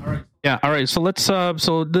 Yeah. All right. Yeah. All right. So let's.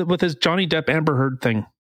 With this Johnny Depp Amber Heard thing.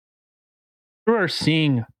 You are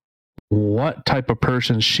seeing what type of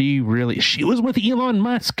person she was with Elon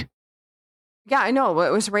Musk. Yeah, I know.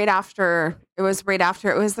 It was right after. It was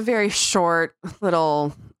a very short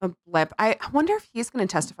little blip. I wonder if he's going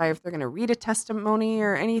to testify, if they're going to read a testimony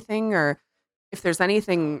or anything, or if there's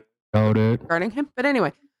anything regarding him. But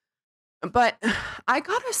anyway, I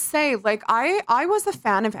gotta say, like I was a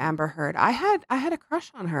fan of Amber Heard. I had a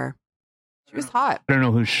crush on her. She was hot. I didn't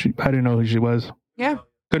know who she was. Yeah.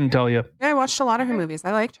 Couldn't tell you. Yeah, I watched a lot of her movies.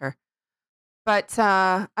 I liked her. But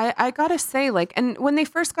I gotta say, like, and when they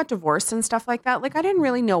first got divorced and stuff like that, like, I didn't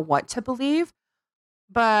really know what to believe.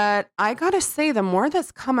 But I gotta say, the more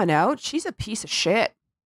that's coming out, she's a piece of shit.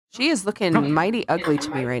 She is looking mighty ugly to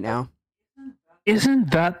me right now.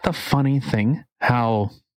 Isn't that the funny thing?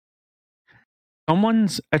 How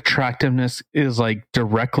someone's attractiveness is like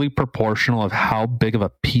directly proportional of how big of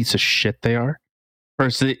a piece of shit they are? Or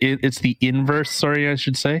it's the inverse, sorry, I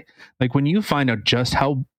should say. Like when you find out just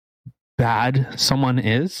how bad someone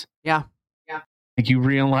is, yeah, like you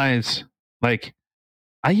realize, like,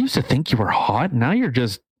 I used to think you were hot. Now you're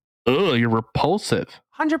just Ugh, you're repulsive.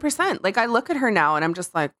 100%. Like I look at her now and I'm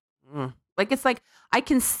just like, like, it's like, I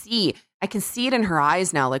can see it in her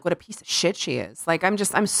eyes now. Like what a piece of shit she is. Like,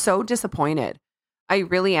 I'm so disappointed. I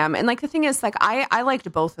really am. And like, the thing is, like, I liked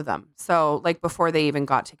both of them. So like before they even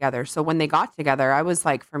got together. So when they got together, I was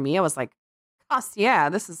like, for me, I was like, gosh, yeah,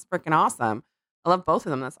 this is freaking awesome. I love both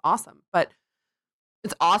of them. That's awesome. But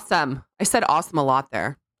it's awesome. I said awesome a lot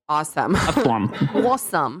there. Awesome.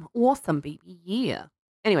 Awesome, baby. Yeah.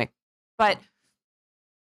 Anyway, but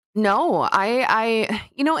no, I,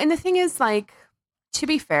 and the thing is, like, to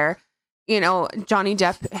be fair, Johnny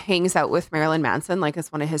Depp hangs out with Marilyn Manson, like,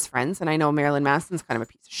 as one of his friends. And I know Marilyn Manson's kind of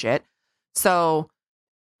a piece of shit. So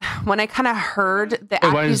when I kind of heard the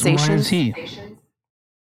accusations. Why is he?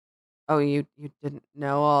 Oh, you didn't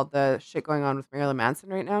know all the shit going on with Marilyn Manson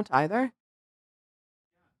right now either?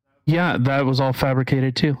 Yeah, that was all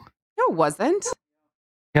fabricated too. No, it wasn't.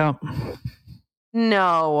 Yeah.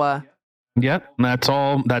 No. Yep, that's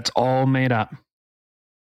all made up.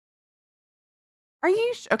 Are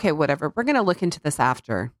you okay? Whatever. We're gonna look into this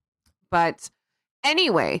after. But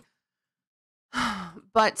anyway,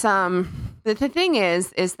 but the thing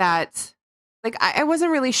is that, like, I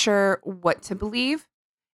wasn't really sure what to believe,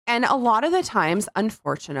 and a lot of the times,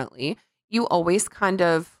 unfortunately, you always kind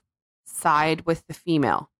of side with the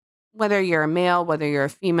female, whether you're a male, whether you're a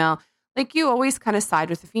female. Like, you always kind of side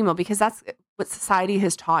with the female because that's what society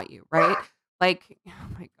has taught you, right? Like, oh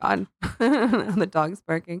my God, the dog's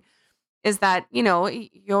barking. Is that,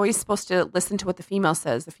 you're always supposed to listen to what the female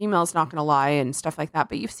says. The female's not going to lie and stuff like that.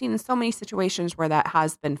 But you've seen in so many situations where that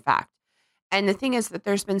has been fact. And the thing is that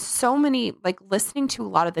there's been so many, like, listening to a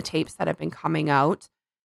lot of the tapes that have been coming out,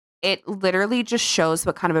 it literally just shows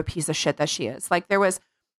what kind of a piece of shit that she is. Like, there was,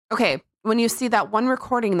 okay, when you see that one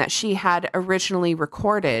recording that she had originally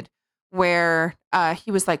recorded where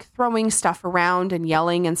he was like throwing stuff around and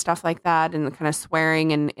yelling and stuff like that and kind of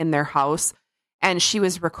swearing in their house, and she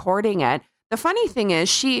was recording it. The funny thing is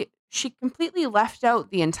she completely left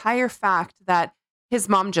out the entire fact that his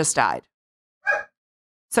mom just died.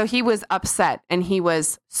 So he was upset and he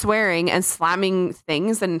was swearing and slamming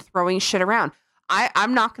things and throwing shit around.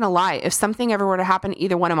 I'm not going to lie. If something ever were to happen to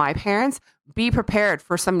either one of my parents, be prepared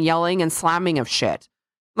for some yelling and slamming of shit.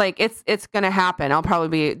 Like, it's going to happen. I'll probably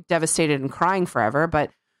be devastated and crying forever.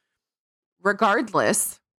 But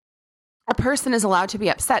regardless, a person is allowed to be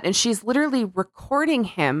upset. And she's literally recording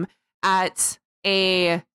him at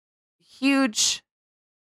a huge,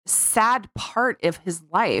 sad part of his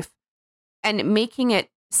life and making it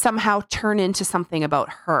somehow turn into something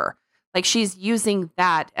about her. Like, she's using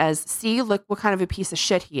that as, see, look what kind of a piece of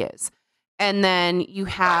shit he is. And then you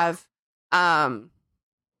have, and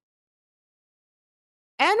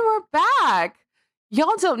we're back.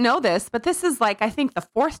 Y'all don't know this, but this is like, I think the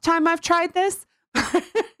 4th time I've tried this.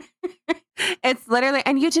 It's literally,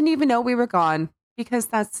 and you didn't even know we were gone, because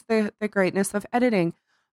that's the greatness of editing.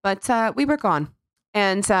 But we were gone,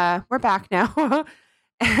 and we're back now.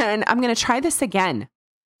 And I'm going to try this again.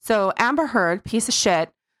 So Amber Heard, piece of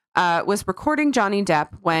shit, was recording Johnny Depp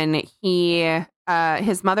when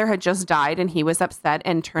his mother had just died, and he was upset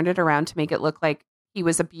and turned it around to make it look like he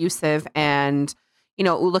was abusive and,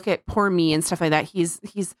 look at poor me and stuff like that. He's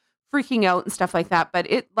freaking out and stuff like that. But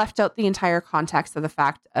it left out the entire context of the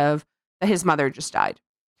fact of that his mother just died.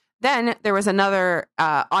 Then there was another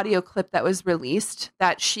audio clip that was released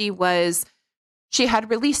that she had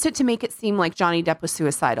released it to make it seem like Johnny Depp was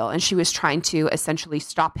suicidal, and she was trying to essentially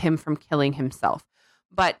stop him from killing himself.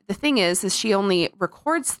 But the thing is she only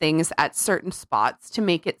records things at certain spots to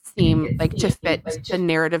make it seem like to fit the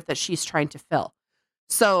narrative that she's trying to fill.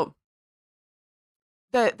 So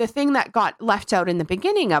the thing that got left out in the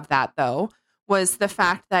beginning of that, though, was the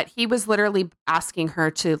fact that he was literally asking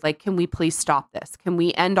her to, like, can we please stop this? Can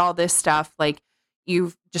we end all this stuff? Like,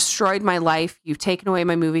 you've destroyed my life. You've taken away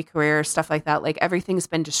my movie career, stuff like that. Like, everything's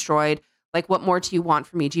been destroyed. Like, what more do you want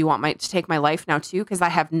from me? Do you want to take my life now too? Because I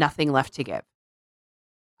have nothing left to give.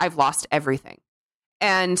 I've lost everything.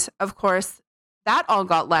 And of course, that all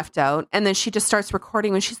got left out. And then she just starts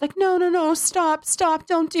recording when she's like, no, stop,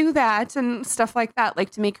 don't do that. And stuff like that, like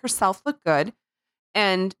to make herself look good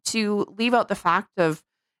and to leave out the fact of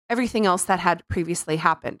everything else that had previously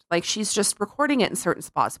happened. Like, she's just recording it in certain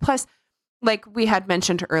spots. Plus, like we had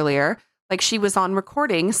mentioned earlier, like, she was on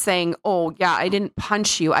recording saying, oh yeah, I didn't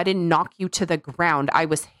punch you. I didn't knock you to the ground. I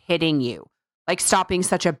was hitting you. Like, stop being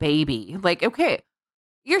such a baby. Like, okay,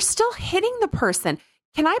 you're still hitting the person.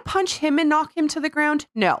 Can I punch him and knock him to the ground?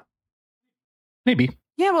 No. Maybe.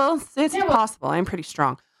 Yeah, well, it's possible. I'm pretty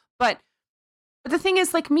strong. But the thing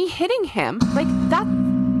is, like, me hitting him, like, that,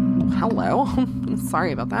 hello,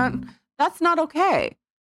 sorry about that. That's not okay.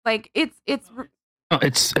 Like No,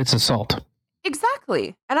 it's assault.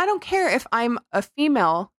 exactly. And I don't care if I'm a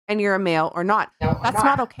female and you're a male or not. That's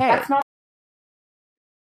not okay.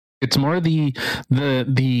 It's more the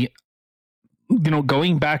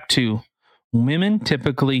going back to women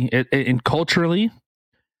typically and culturally,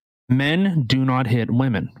 men do not hit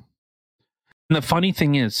women. And the funny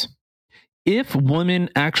thing is, if women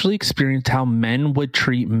actually experienced how men would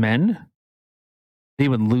treat men, they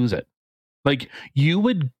would lose it. Like you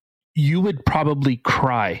would probably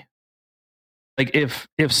cry. Like if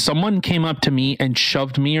someone came up to me and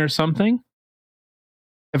shoved me or something,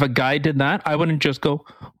 if a guy did that, I wouldn't just go,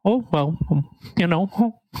 "Oh well,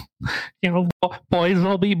 boys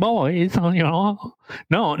will be boys." No,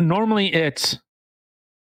 normally it's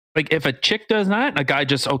like if a chick does that, a guy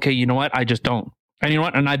just, okay, you know what? I just don't. And you know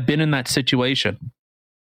what? And I've been in that situation.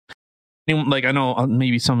 Like I know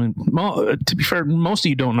maybe someone. Well, to be fair, most of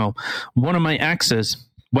you don't know. One of my exes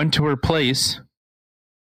went to her place,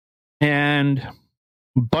 and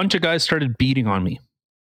a bunch of guys started beating on me.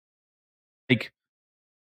 Like,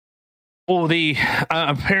 the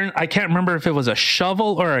apparent I can't remember if it was a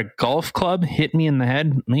shovel or a golf club hit me in the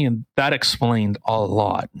head. Man, that explained a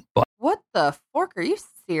lot. But What the fork? Are you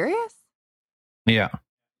serious? yeah.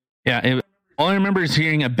 All I remember is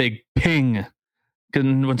hearing a big ping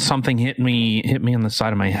when something hit me on the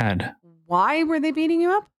side of my head. Why were they beating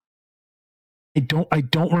you up? I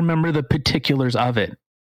don't remember the particulars of it.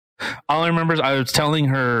 All I remember is I was telling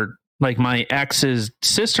her, like, my ex's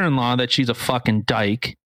sister-in-law that she's a fucking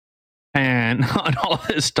dyke and all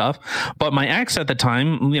this stuff. But my ex at the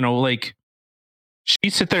time, like, she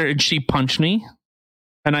sit there and she punched me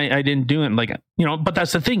and I didn't do it. Like, but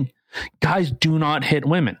that's the thing. Guys do not hit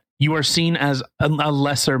women. You are seen as a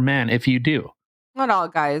lesser man if you do. Not all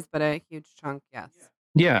guys, but a huge chunk, yes.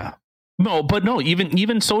 Yeah. No,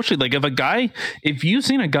 even socially, like if you've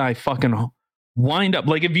seen a guy fucking wind up,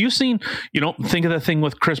 like if you've seen, think of the thing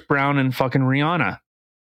with Chris Brown and fucking Rihanna.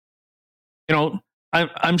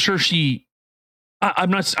 I'm sure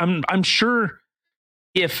I'm sure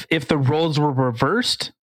if the roles were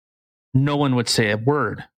reversed, no one would say a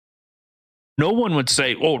word. No one would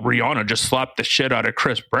say, "Oh, Rihanna just slapped the shit out of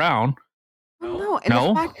Chris Brown." No, and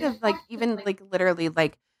the fact of like even like literally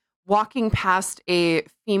like walking past a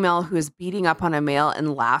female who is beating up on a male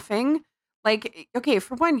and laughing, like, okay,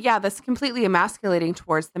 for one, yeah, that's completely emasculating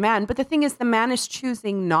towards the man. But the thing is, the man is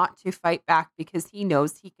choosing not to fight back because he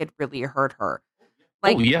knows he could really hurt her.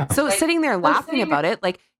 Like, so sitting there laughing about it,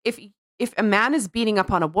 like if a man is beating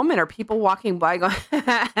up on a woman, are people walking by going,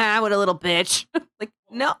 "What a little bitch"? Like,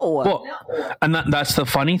 no. Well, and that's the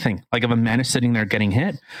funny thing. Like, if a man is sitting there getting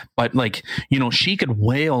hit, but like, she could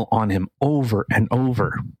wail on him over and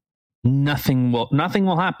over. Nothing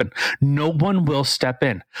will happen. No one will step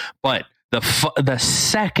in. But the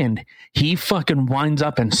second he fucking winds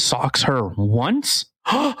up and socks her once,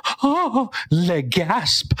 le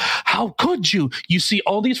gasp. How could you? You see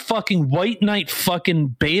all these fucking white knight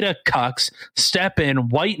fucking beta cucks step in,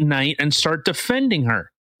 white knight, and start defending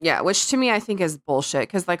her. Yeah, which to me I think is bullshit.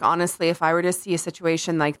 Because like honestly, if I were to see a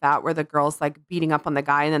situation like that where the girl's like beating up on the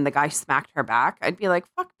guy and then the guy smacked her back, I'd be like,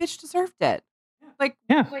 "Fuck, bitch deserved it." Like,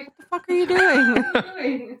 yeah. What the fuck are you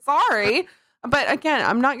doing? Sorry, but again,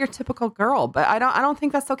 I'm not your typical girl. But I don't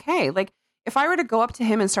think that's okay. Like, if I were to go up to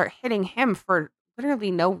him and start hitting him for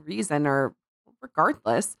literally no reason or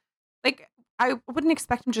regardless, like I wouldn't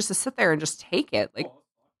expect him just to sit there and just take it. Like,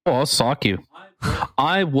 oh, I'll sock you.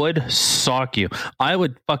 I would sock you. I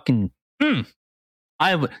would fucking.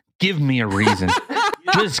 I would give me a reason.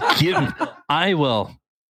 Just give. I will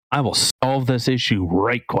solve this issue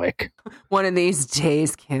right quick. One of these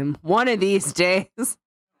days, Kim. One of these days.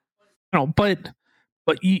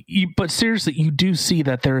 But seriously, you do see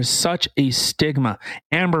that there is such a stigma.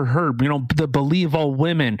 Amber Heard, the Believe All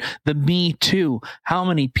Women, the Me Too. How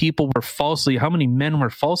many men were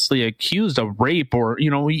falsely accused of rape, or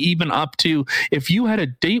even up to if you had a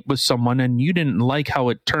date with someone and you didn't like how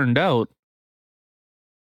it turned out.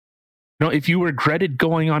 If you regretted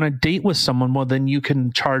going on a date with someone, well, then you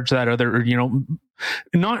can charge that other,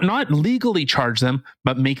 not legally charge them,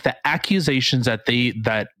 but make the accusations that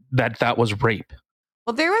that was rape.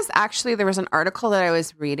 Well, there was an article that I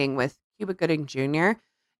was reading with Cuba Gooding Jr.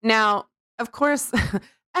 Now, of course,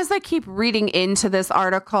 as I keep reading into this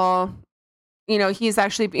article, he's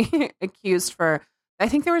actually being accused for, I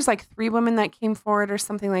think there was like 3 women that came forward or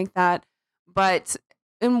something like that. But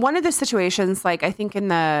in one of the situations, like I think in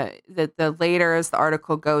the later as the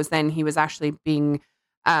article goes, then he was actually being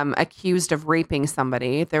accused of raping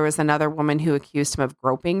somebody. There was another woman who accused him of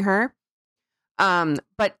groping her.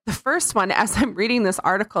 But the first one, as I'm reading this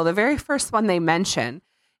article, the very first one they mention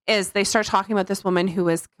is they start talking about this woman who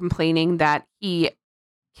was complaining that he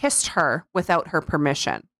kissed her without her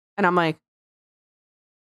permission. And I'm like,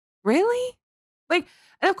 really? Like,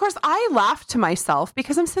 and of course I laughed to myself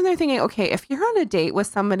because I'm sitting there thinking, okay, if you're on a date with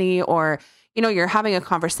somebody or, you're having a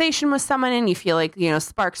conversation with someone and you feel like,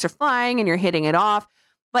 sparks are flying and you're hitting it off.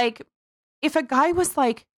 Like if a guy was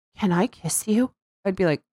like, can I kiss you? I'd be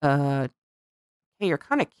like, hey, you're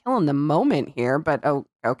kind of killing the moment here, but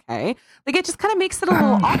okay. Like it just kind of makes it a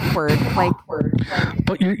little awkward. Like,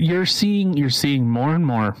 but you're seeing more and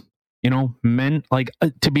more, men like,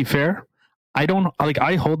 to be fair, I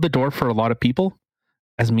hold the door for a lot of people.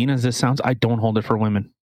 As mean as this sounds, I don't hold it for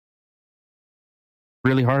women.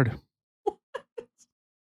 Really hard.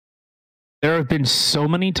 There have been so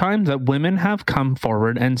many times that women have come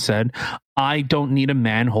forward and said, I don't need a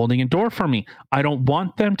man holding a door for me. I don't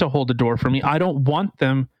want them to hold a door for me. I don't want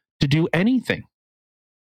them to do anything.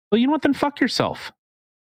 Well, you know what? Then fuck yourself.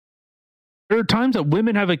 There are times that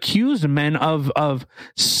women have accused men of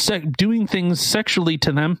doing things sexually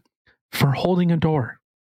to them for holding a door.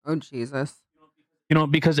 Oh, Jesus.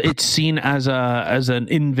 Because it's seen as an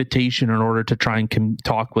invitation in order to try and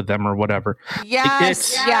talk with them or whatever.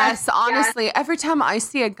 Yes. Honestly, every time I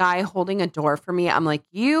see a guy holding a door for me, I'm like,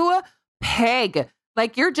 you pig.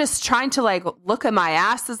 Like, you're just trying to look at my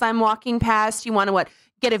ass as I'm walking past. You want to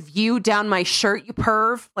get a view down my shirt, you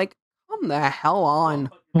perv? Like, come the hell on.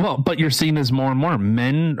 Well, but you're seeing this more and more.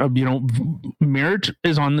 Men, marriage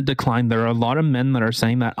is on the decline. There are a lot of men that are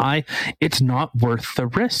saying that it's not worth the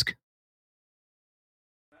risk.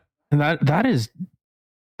 And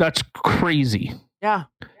that's crazy. Yeah.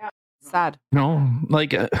 Sad. I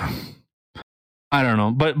don't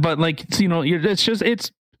know, but it's just,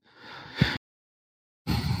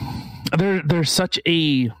 there's such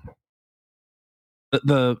a,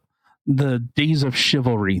 the days of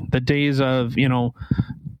chivalry, the days of,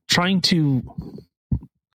 trying to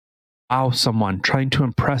wow someone, trying to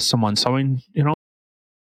impress someone.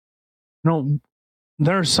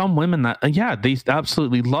 There are some women that, they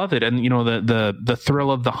absolutely love it. And, the thrill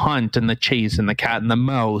of the hunt and the chase and the cat and the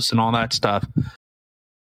mouse and all that stuff.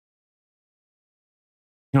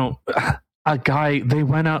 A guy, they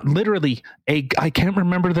went out, literally, I can't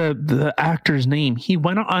remember the actor's name. He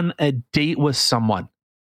went on a date with someone.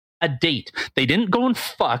 A date. They didn't go and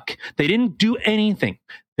fuck. They didn't do anything.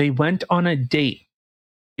 They went on a date.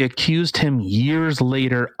 He accused him years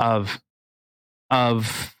later of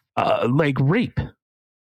rape.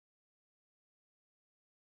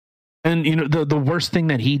 And the worst thing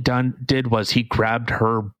that he did was he grabbed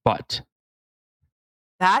her butt.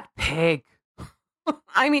 That pig.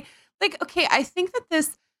 I mean, okay, I think that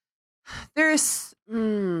there's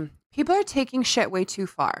people are taking shit way too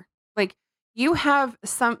far. Like, you have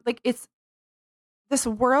this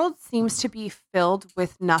world seems to be filled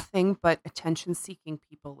with nothing but attention-seeking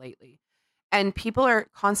people lately. And people are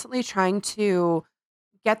constantly trying to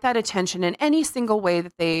get that attention in any single way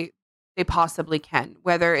that they possibly can,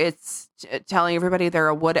 whether it's telling everybody they're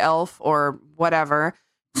a wood elf or whatever,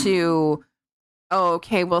 to, oh,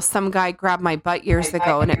 okay, well, some guy grabbed my butt years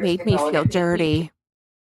ago and it made me feel dirty.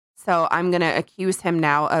 So I'm going to accuse him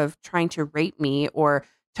now of trying to rape me or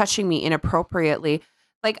touching me inappropriately.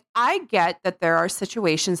 Like, I get that there are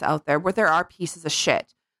situations out there where there are pieces of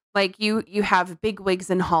shit. Like, you have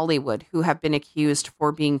bigwigs in Hollywood who have been accused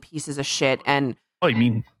for being pieces of shit. And oh, you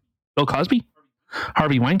mean Bill Cosby?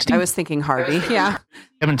 Harvey Weinstein? I was thinking Harvey, yeah.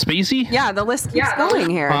 Kevin Spacey? Yeah, the list keeps going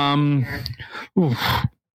here.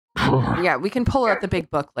 Yeah, we can pull out the big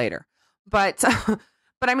book later. But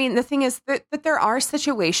I mean, the thing is that there are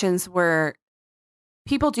situations where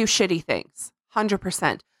people do shitty things,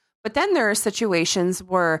 100%. But then there are situations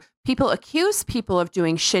where people accuse people of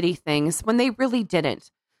doing shitty things when they really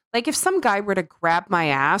didn't. Like, if some guy were to grab my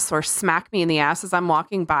ass or smack me in the ass as I'm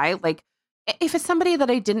walking by, like, if it's somebody that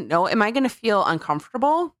I didn't know, am I going to feel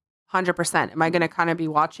uncomfortable? 100%. Am I going to kind of be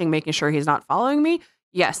watching, making sure he's not following me?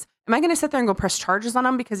 Yes. Am I going to sit there and go press charges on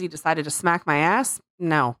him because he decided to smack my ass?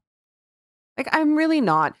 No. Like, I'm really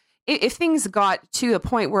not. If things got to a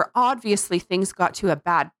point where obviously things got to a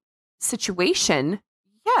bad situation,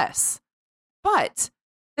 yes. But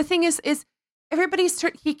the thing is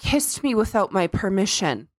he kissed me without my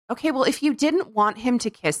permission. Okay, well, if you didn't want him to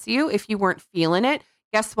kiss you, if you weren't feeling it,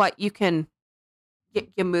 guess what? You can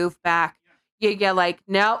you move back. You like,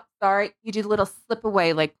 no, sorry. You do a little slip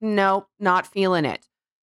away. Like, no, not feeling it.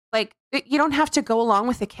 Like, you don't have to go along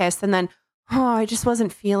with the kiss and then, oh, I just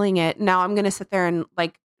wasn't feeling it. Now I'm going to sit there and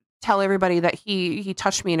tell everybody that he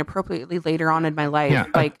touched me inappropriately later on in my life.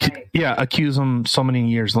 Yeah, accuse him so many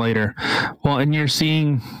years later. Well, and you're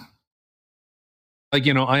seeing Like,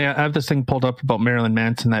 I have this thing pulled up about Marilyn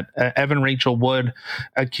Manson that Evan Rachel Wood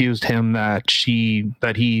accused him that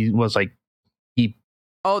he was like,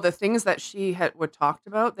 the things that she had talked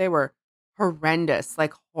about, they were horrendous,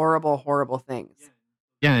 like horrible, horrible things.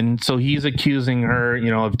 Yeah, and so he's accusing her,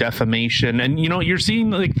 of defamation, and you're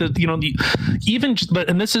seeing like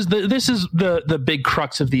and this is the big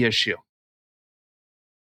crux of the issue.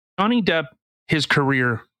 Johnny Depp, his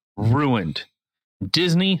career ruined.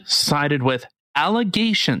 Disney sided with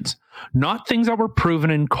allegations, not things that were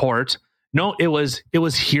proven in court. No, it was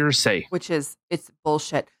hearsay, it's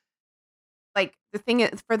bullshit. Like, the thing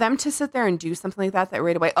is, for them to sit there and do something like that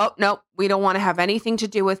right away, oh, no, we don't want to have anything to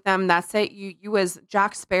do with them. That's it. You as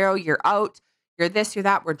Jack Sparrow, you're out. You're this, you're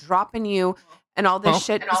that. We're dropping you and all this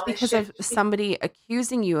shit just because of somebody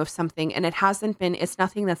accusing you of something, and it's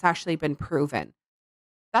nothing that's actually been proven.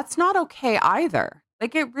 That's not okay either.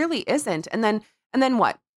 Like, it really isn't. And then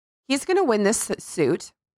what? He's going to win this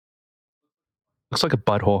suit. Looks like a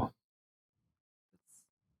butthole.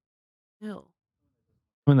 Ew.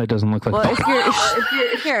 When that doesn't look like. Well, if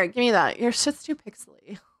you're here, give me that. Your shit's too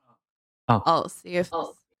pixely. Oh, I'll see if this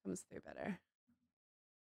comes through better.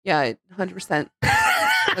 Yeah, 100%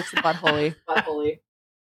 looks buttholey.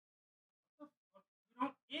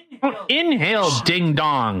 Inhale, ding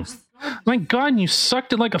dong. My God, you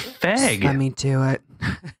sucked it like a fag. Let me do it.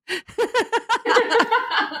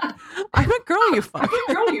 I'm a girl, you fuck.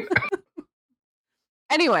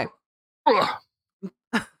 Anyway. I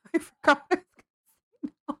forgot.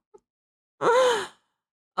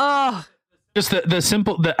 Oh, just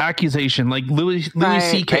the accusation, like Louis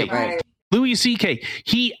C.K. Right. Louis C.K.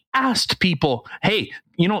 He asked people, "Hey,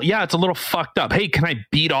 it's a little fucked up. Hey, can I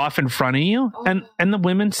beat off in front of you?" And the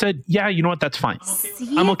women said, "Yeah, you know what? That's fine.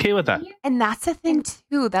 I'm okay with that." And that's the thing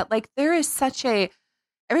too, that like there is such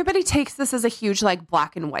everybody takes this as a huge like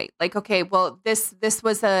black and white. Like, okay, well this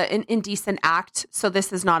was an indecent act, so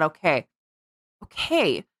this is not okay.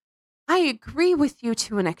 Okay, I agree with you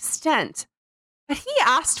to an extent. But he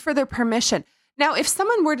asked for their permission. Now, if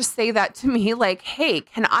someone were to say that to me, like, hey,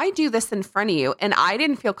 can I do this in front of you? And I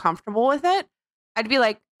didn't feel comfortable with it, I'd be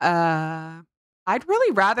like, I'd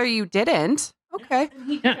really rather you didn't. Okay.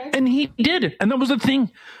 Yeah, and he did. And that was the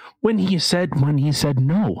thing when he said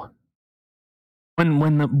no.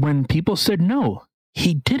 When people said no,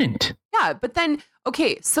 he didn't. Yeah, but then,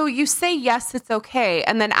 okay, so you say yes, it's okay.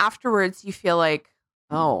 And then afterwards you feel like,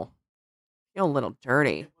 oh, I feel a little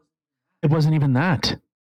dirty. It wasn't even that.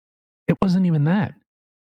 This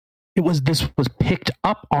was picked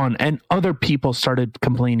up on, and other people started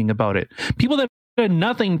complaining about it. People that had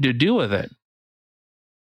nothing to do with it.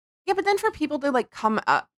 Yeah, but then for people to like come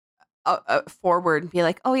forward and be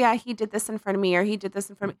like, oh yeah, he did this in front of me, or he did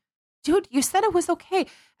this in front of me. Dude, you said it was okay.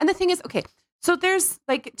 And the thing is, okay, so there's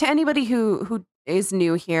like, to anybody who is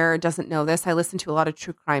new here, doesn't know this, I listen to a lot of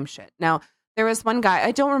true crime shit. Now, there was one guy,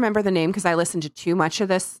 I don't remember the name because I listened to too much of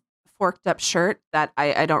this forked up shirt that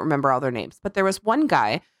I don't remember all their names. But there was one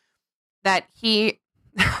guy that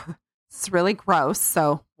it's really gross,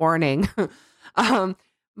 so warning.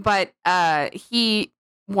 But he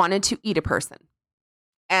wanted to eat a person.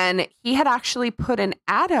 And he had actually put an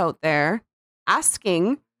ad out there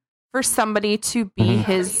asking for somebody to be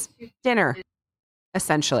his dinner,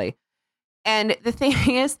 essentially. And the thing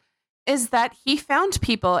is that he found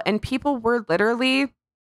people, and people were literally,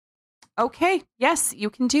 okay, yes, you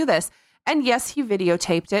can do this. And yes, he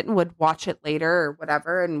videotaped it and would watch it later or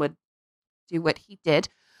whatever and would do what he did,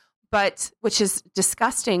 but which is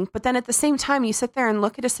disgusting. But then at the same time, you sit there and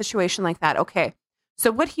look at a situation like that. Okay,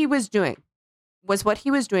 so what he was doing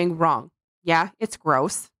wrong. Yeah, it's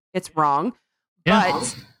gross. It's wrong. Yeah.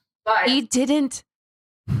 But he didn't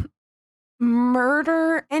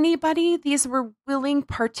murder anybody. These were willing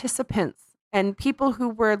participants and people who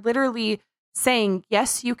were literally saying,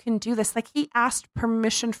 yes, you can do this. Like, he asked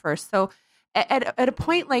permission first. So at a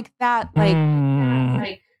point like that,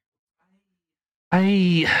 I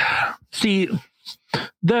see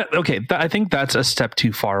that. Okay. I think that's a step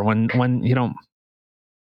too far when,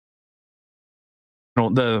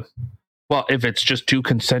 if it's just two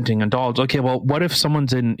consenting adults, okay, well, what if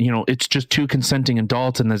someone's in, it's just two consenting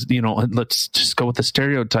adults and there's, let's just go with the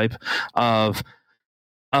stereotype of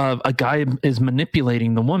a guy is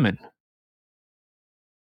manipulating the woman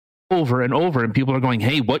over and over, and people are going,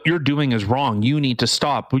 hey, what you're doing is wrong. You need to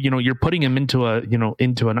stop. You're putting him into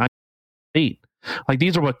an state. Like,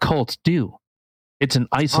 these are what cults do. It's an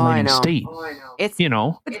isolating state. It's,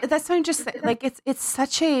 but that's what I'm just saying. Like, it's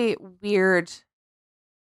such a weird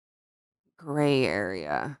gray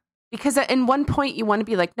area, because in one point you want to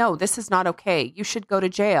be like, no, this is not okay. You should go to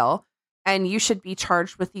jail. and you should be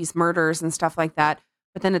charged with these murders and stuff like that.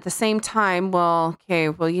 But then at the same time, well,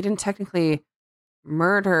 you didn't technically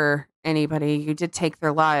murder anybody. You did take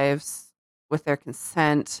their lives with their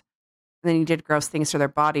consent. And then you did gross things to their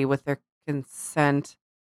body with their consent.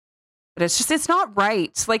 But it's not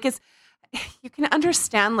right. Like, you can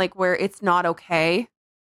understand like where it's not okay.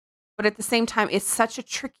 But at the same time, it's such a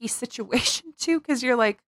tricky situation too, because you're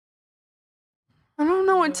like, I don't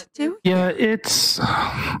know what to do. Yeah, it's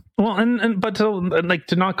well, but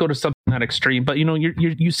to not go to something that extreme, but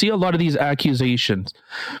you see a lot of these accusations.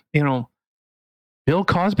 Bill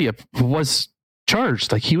Cosby was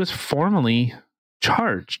charged, like he was formally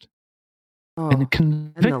charged and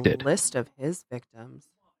convicted. And the list of his victims.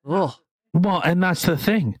 Ugh. Well, and that's the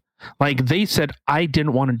thing. Like they said, I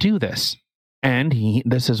didn't want to do this, and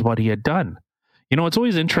this is what he had done. It's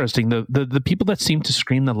always interesting. The people that seem to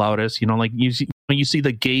scream the loudest, like you see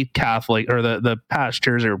the gay Catholic or the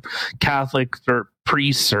pastors or Catholics or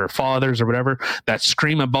priests or fathers or whatever that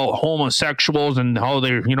scream about homosexuals and how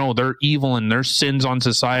they're evil and their sins on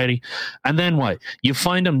society. And then what? You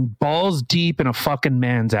find them balls deep in a fucking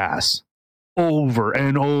man's ass over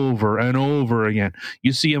and over and over again.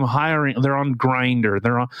 You see them hiring, they're on Grindr,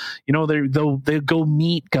 they're on, they go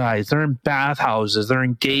meet guys, they're in bathhouses, they're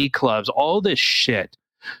in gay clubs, all this shit.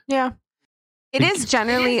 Yeah. It is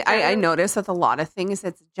generally, I notice with a lot of things,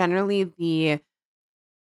 it's generally the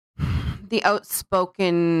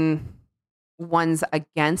outspoken ones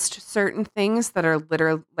against certain things that are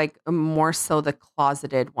literally like more so the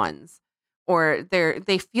closeted ones, or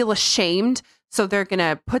they feel ashamed. So they're going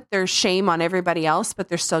to put their shame on everybody else, but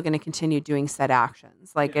they're still going to continue doing said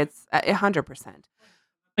actions. Like it's 100%.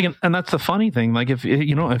 And that's the funny thing. Like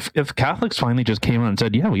if Catholics finally just came out and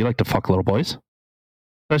said, yeah, we like to fuck little boys.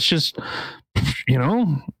 That's just, But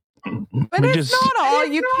it's not all.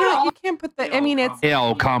 You can't put the, I mean, it's.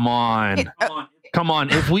 Oh, come on. Come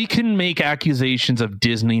on. If we can make accusations of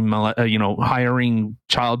Disney, hiring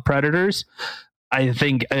child predators, I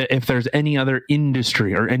think if there's any other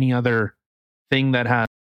industry or any other thing that has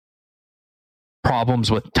problems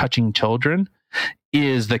with touching children,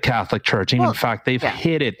 is the Catholic Church. And in fact, they've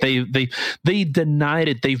hid it. They denied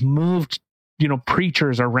it. They've moved,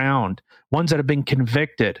 preachers around, ones that have been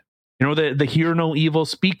convicted. The hear no evil,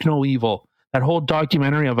 speak no evil. That whole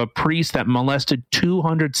documentary of a priest that molested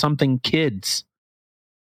 200 something kids.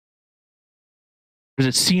 Was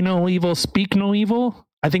it see no evil, speak no evil?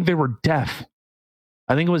 I think they were deaf.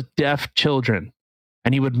 I think it was deaf children.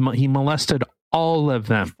 And he molested all of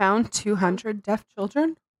them. He found 200 deaf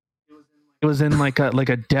children? It was in like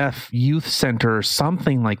a deaf youth center or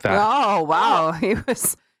something like that. Oh, wow. He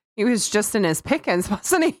was just in his pickings,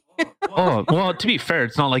 wasn't he? Oh, well, to be fair,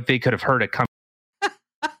 it's not like they could have heard it coming.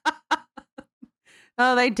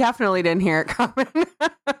 Oh, they definitely didn't hear it coming.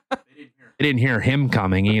 They didn't hear him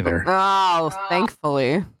coming either. Oh,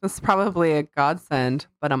 thankfully. That's probably a godsend,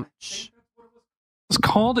 but It's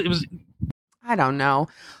called, I don't know.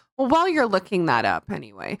 Well, while you're looking that up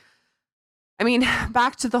anyway, I mean,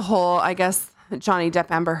 back to the whole, I guess, Johnny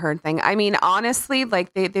Depp Amber Heard thing. I mean, honestly,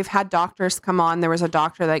 like they've had doctors come on. There was a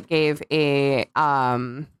doctor that gave a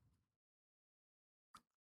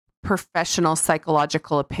professional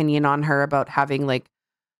psychological opinion on her about having like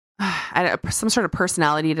some sort of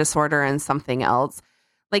personality disorder and something else.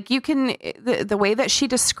 Like the way that she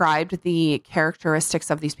described the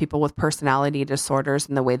characteristics of these people with personality disorders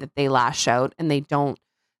and the way that they lash out and they don't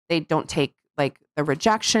take like the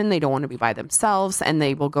rejection, they don't want to be by themselves, and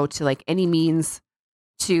they will go to like any means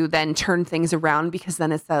to then turn things around, because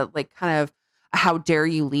then it's a like kind of a how dare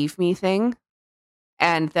you leave me thing,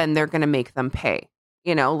 and then they're going to make them pay,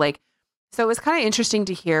 like. So it was kind of interesting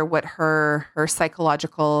to hear what her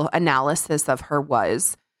psychological analysis of her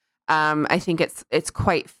was. I think it's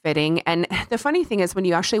quite fitting. And the funny thing is when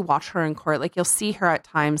you actually watch her in court, like you'll see her at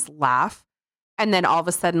times laugh, and then all of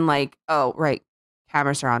a sudden like, oh, right,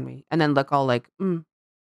 cameras are on me, and then look all like and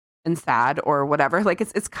sad or whatever. Like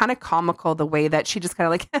it's kind of comical the way that she just kind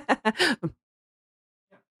of like.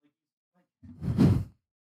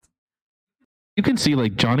 You can see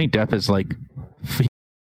like Johnny Depp is like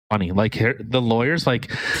funny. Like the lawyers,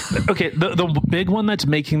 like, okay, the big one that's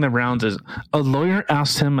making the rounds is a lawyer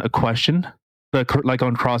asked him a question, like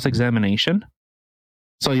on cross-examination.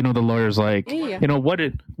 So the lawyer's like,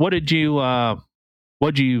 what'd you I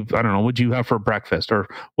don't know, what'd you have for breakfast, or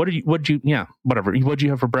what'd you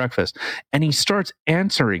have for breakfast? And he starts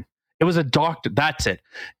answering. It was a doctor. That's it.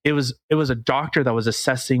 It was a doctor that was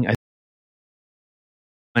assessing,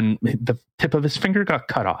 and the tip of his finger got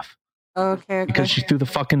cut off. Okay. Because she threw the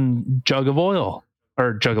fucking jug of oil.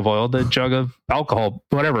 or jug of oil, the jug of alcohol,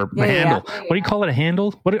 whatever, handle. What do you call it? A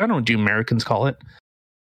handle? What I don't know what you Americans call it.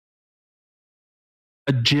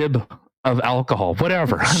 A jib of alcohol,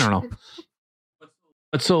 whatever. I don't know.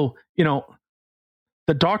 But so,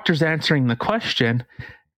 the doctor's answering the question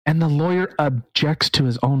and the lawyer objects to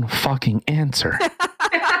his own fucking answer.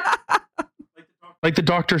 Like the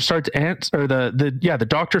doctor starts the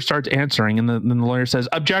doctor starts answering, and then the lawyer says,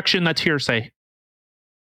 "Objection, that's hearsay."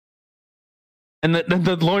 And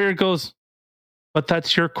the lawyer goes, "But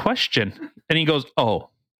that's your question." And he goes, "Oh,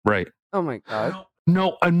 right." Oh my God.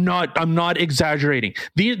 No, I'm not exaggerating.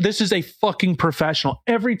 This is a fucking professional.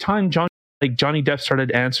 Every time Johnny Depp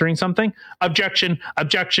started answering something, objection,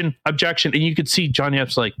 objection, objection. And you could see Johnny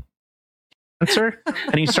Depp's like, answer.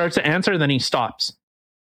 And he starts to answer, and then he stops.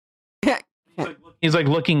 He's like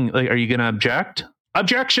looking like, are you going to object?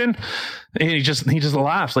 Objection. And he just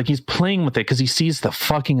laughs like he's playing with it because he sees the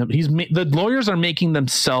fucking, the lawyers are making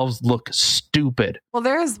themselves look stupid. Well,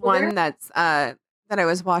 there's one that's, that I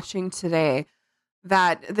was watching today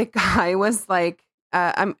that the guy was like,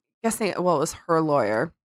 I'm guessing, it was her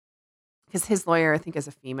lawyer because his lawyer, I think, is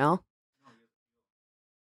a female.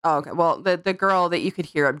 Oh, okay. Well, the girl that you could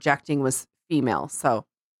hear objecting was female. So,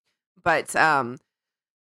 but,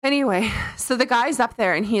 anyway, so the guy's up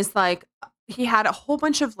there and he's like, he had a whole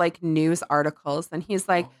bunch of like news articles and he's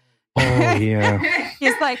like, oh yeah.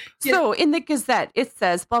 He's like, so in the Gazette, it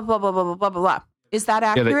says blah, blah, blah, blah, blah, blah, blah, blah. Is that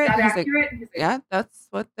accurate? Like, yeah, that's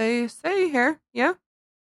what they say here. Yeah.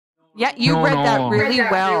 Yeah, you read that really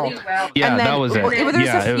well. Yeah, and then, that was it.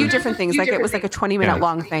 There's a few different things. Like it was like a 20-minute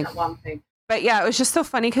long thing. But yeah, it was just so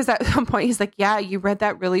funny because at some point he's like, yeah, you read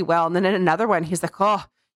that really well. And then in another one, he's like, oh,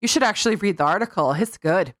 you should actually read the article. It's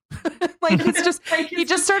good. Like it's just, he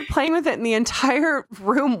just started playing with it and the entire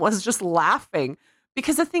room was just laughing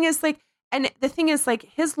because the thing is like,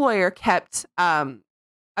 his lawyer kept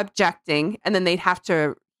objecting and then he'd have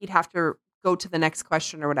to go to the next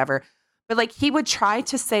question or whatever. But like he would try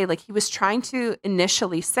to say, like he was trying to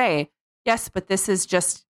initially say, yes, but this is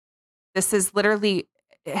literally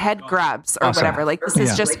head grabs or whatever. Like this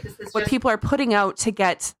is just what people are putting out to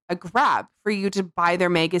get a grab for you to buy their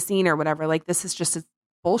magazine or whatever. Like this is just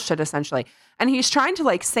bullshit essentially. And he's trying to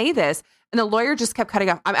like say this and the lawyer just kept cutting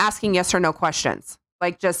off. I'm asking yes or no questions.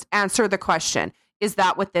 Like just answer the question. Is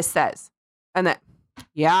that what this says? And then,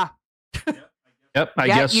 yeah. Yep, I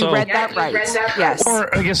guess you so. read that right. Yes.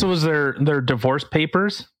 Or I guess it was their divorce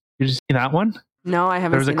papers. Did you see that one? No, I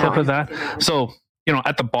haven't. There's a clip of that. So,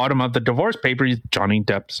 at the bottom of the divorce paper, Johnny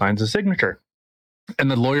Depp signs a signature.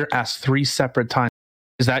 And the lawyer asks 3 separate times,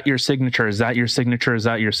 is that your signature? Is that your signature? Is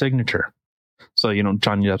that your signature? So,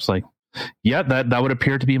 Johnny Depp's like, yeah, that would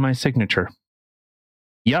appear to be my signature.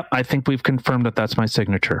 Yep, I think we've confirmed that that's my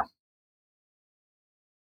signature.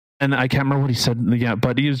 And I can't remember what he said. Yeah,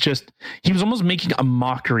 but he was almost making a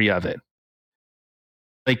mockery of it.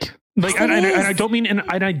 And I don't mean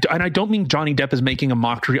Johnny Depp is making a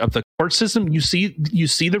mockery of the court system. You see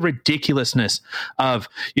the ridiculousness of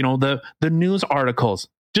the news articles,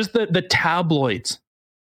 just the tabloids,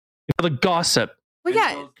 the gossip. Well,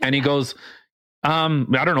 yeah. And he goes, I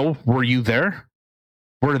don't know. Were you there?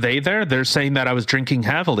 Were they there? They're saying that I was drinking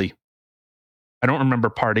heavily. I don't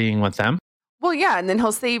remember partying with them. Well, yeah, and then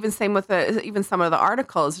he'll say same with even some of the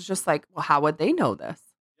articles. It's just like, well, how would they know this?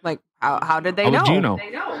 Like, how did they know? How would you know?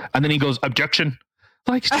 And then he goes, objection.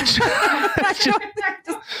 Like,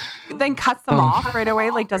 then cuts them off right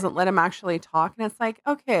away. Like, doesn't let him actually talk. And it's like,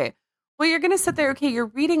 okay, well, you're gonna sit there. Okay, you're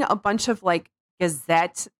reading a bunch of like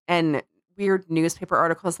Gazette and weird newspaper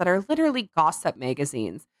articles that are literally gossip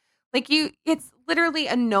magazines. Like it's literally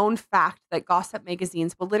a known fact that gossip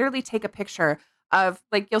magazines will literally take a picture of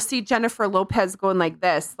like, you'll see Jennifer Lopez going like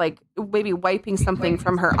this, like maybe wiping something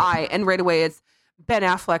from her eye. And right away it's Ben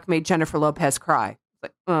Affleck made Jennifer Lopez cry.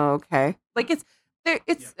 Like, oh, okay. Like it's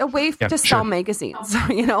a way to sell magazines,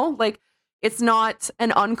 like it's not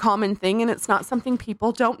an uncommon thing and it's not something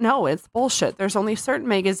people don't know. It's bullshit. There's only certain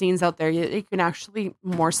magazines out there you can actually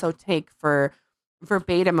more so take for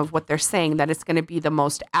verbatim of what they're saying, that it's going to be the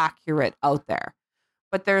most accurate out there.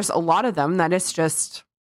 But there's a lot of them that it's just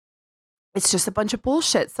a bunch of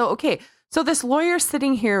bullshit. So, okay. So this lawyer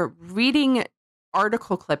sitting here reading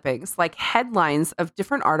article clippings, like headlines of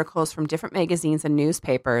different articles from different magazines and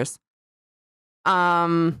newspapers.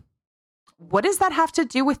 What does that have to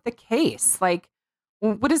do with the case? Like,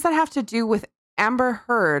 what does that have to do with Amber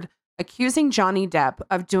Heard accusing Johnny Depp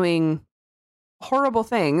of doing horrible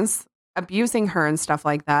things, abusing her and stuff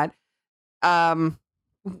like that?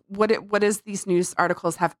 What does these news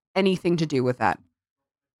articles have anything to do with that?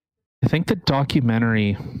 I think the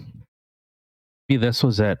documentary, maybe this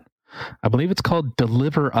was it. I believe it's called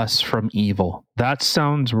Deliver Us from Evil. That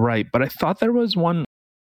sounds right. But I thought there was one.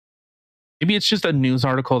 Maybe it's just a news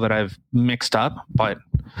article that I've mixed up. But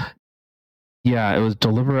yeah, it was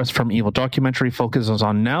Deliver Us from Evil. Documentary focuses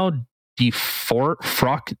on now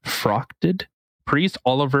defrocted priest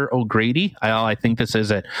Oliver O'Grady, I think this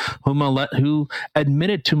is it, who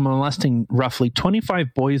admitted to molesting roughly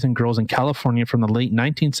 25 boys and girls in California from the late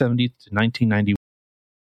 1970s to 1990.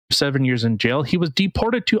 7 years in jail. He was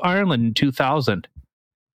deported to Ireland in 2000.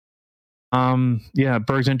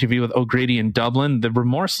 Berg's interview with O'Grady in Dublin. The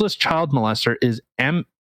remorseless child molester is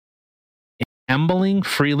ambling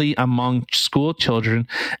freely among school children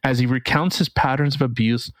as he recounts his patterns of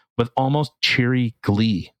abuse with almost cheery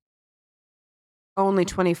glee. Only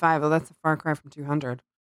 25. Oh, that's a far cry from 200.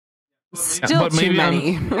 Still too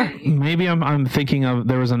many. Maybe I'm thinking of,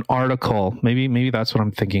 there was an article. Maybe that's what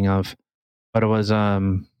I'm thinking of. But it was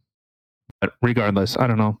but regardless, I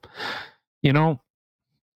don't know. You know,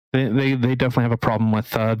 they definitely have a problem with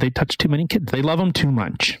they touch too many kids. They love them too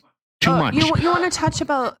much. Too much. You want to touch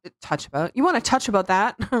about you want to touch about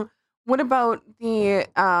that? What about the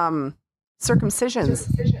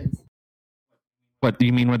circumcisions? What do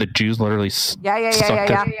you mean where the Jews literally sucked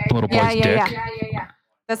a little boy's dick? Yeah.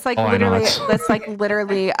 That's like literally that's like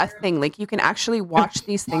literally a thing. Like you can actually watch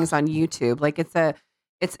these things on YouTube. Like it's the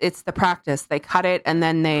practice. They cut it and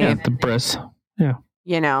then they the bris. Yeah.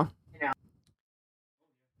 You know.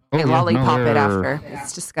 They lollipop it after.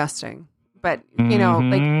 It's disgusting. But you know,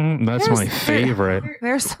 like that's my favorite.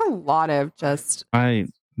 There's a lot of just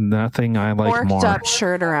nothing I like more. Worked up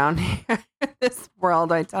shirt around here. This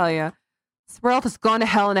world, I tell you. This world has gone to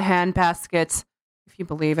hell in a handbasket, if you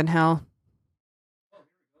believe in hell.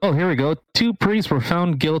 Oh, here we go. 2 priests were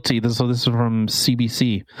found guilty. This is from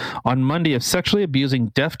CBC on Monday of sexually abusing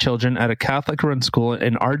deaf children at a Catholic-run school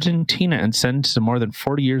in Argentina and sentenced to more than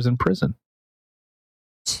 40 years in prison.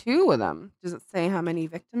 2 of them. Does it say how many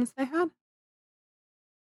victims they had?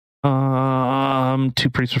 2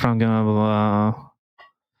 priests were found guilty.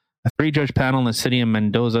 A 3-judge panel in the city of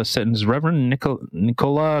Mendoza sentenced Reverend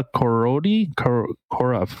Nicola Corodi.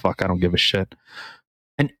 Fuck, I don't give a shit.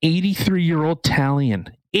 An 83-year-old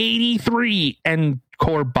Italian. 83! And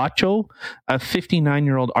Corbacho, a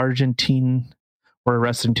 59-year-old Argentine, were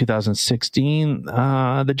arrested in 2016.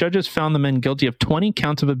 The judges found the men guilty of 20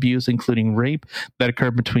 counts of abuse, including rape, that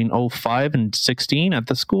occurred between 2005 and 2016 at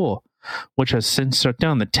the school, which has since struck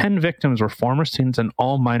down. The 10 victims were former students and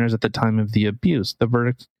all minors at the time of the abuse. The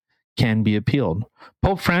verdict can be appealed.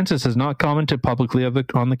 Pope Francis has not commented publicly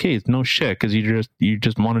on the case. No shit, because you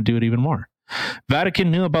just want to do it even more. Vatican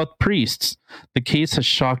knew about priests. The case has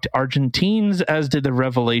shocked Argentines, as did the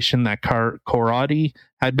revelation that Corradi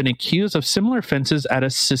had been accused of similar offenses at a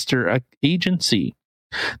sister agency.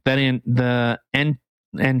 That in the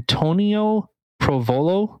Antonio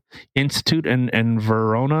Provolo Institute in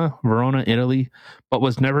Verona, Italy, but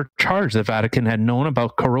was never charged. The Vatican had known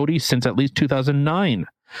about Corrodi since at least 2009,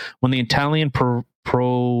 when the Italian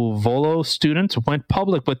Provolo students went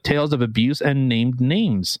public with tales of abuse and named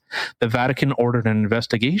names. The Vatican ordered an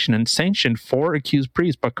investigation and sanctioned 4 accused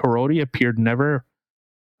priests, but Corrodi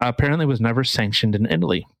apparently was never sanctioned in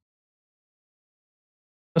Italy.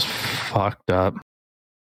 That's fucked up.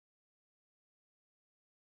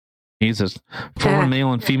 Jesus. Former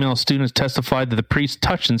male and female students testified that the priests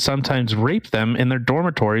touched and sometimes raped them in their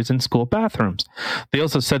dormitories and school bathrooms. They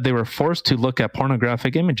also said they were forced to look at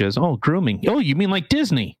pornographic images. Oh, grooming. Oh, you mean like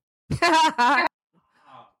Disney? Oh,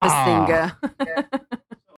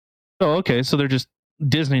 okay. So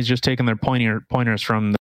Disney's just taking their pointers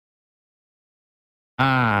from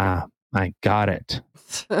I got it.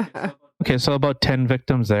 Okay, so about 10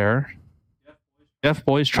 victims there. Deaf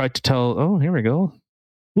boys tried to tell, oh, here we go.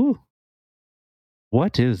 Ooh.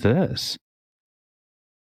 What is this?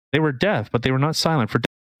 They were deaf, but they were not silent. For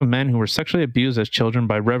men who were sexually abused as children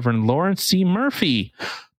by Reverend Lawrence C. Murphy.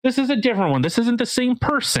 This is a different one. This isn't the same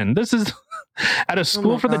person. This is at a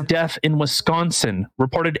school for the deaf in Wisconsin.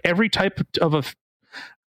 Reported to every type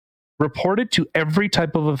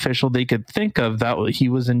of official they could think of that he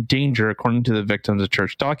was in danger, according to the victims of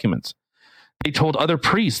church documents. They told other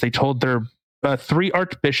priests. They told their 3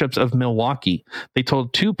 archbishops of Milwaukee. They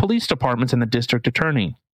told 2 police departments and the district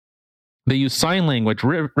attorney. They used sign language,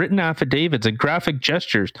 written affidavits, and graphic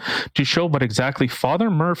gestures to show what exactly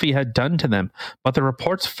Father Murphy had done to them, but the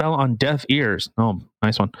reports fell on deaf ears. Oh,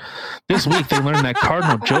 nice one. This week, they learned that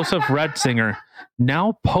Cardinal Joseph Ratzinger,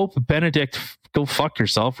 now Pope Benedict, go fuck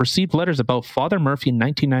yourself, received letters about Father Murphy in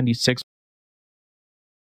 1996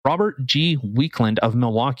 Robert G. Weekland of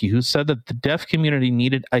Milwaukee, who said that the deaf community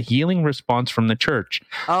needed a healing response from the church.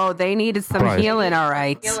 Oh, they needed some healing, all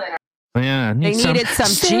right. Yeah, they needed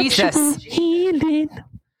some Jesus. Healing.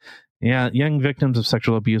 Yeah, young victims of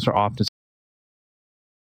sexual abuse are often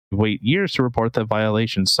wait years to report that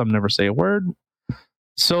violations. Some never say a word.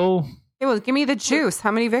 So, hey, well, give me the juice. How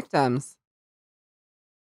many victims?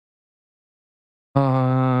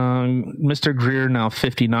 Mr. Greer, now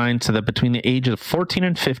 59, said that between the ages of 14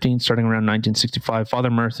 and 15, starting around 1965,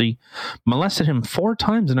 Father Murphy molested him 4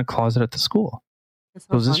 times in a closet at the school.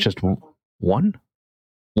 So is this just one?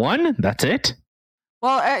 One? That's it?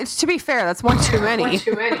 Well, to be fair, that's one too many.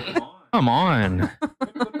 Come on.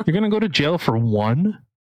 You're going to go to jail for one?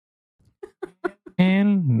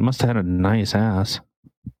 And must have had a nice ass.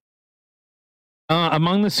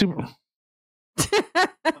 Among the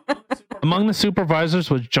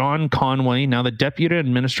supervisors was John Conway, now the Deputy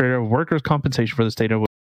Administrator of Workers' Compensation for the state of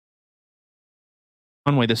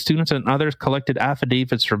Conway. The students and others collected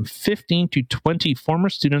affidavits from 15 to 20 former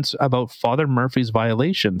students about Father Murphy's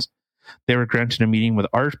violations. They were granted a meeting with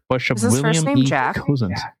Archbishop William E. Jack?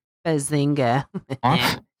 Cousins. Bazinga.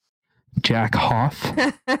 Hoff? Jack Hoff?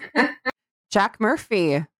 Jack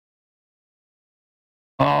Murphy.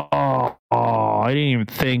 Oh, I didn't even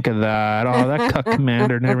think of that. Oh, that cuck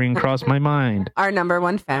commander never even crossed my mind. Our number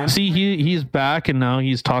one fan. See, he's back and now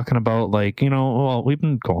he's talking about well, we've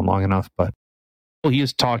been going long enough, but he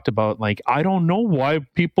has talked about I don't know why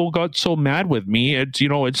people got so mad with me. It's,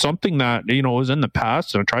 it's something that, was in the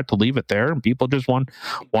past and I tried to leave it there and people just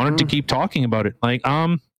wanted to keep talking about it.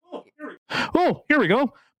 Here we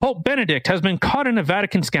go. Pope Benedict has been caught in a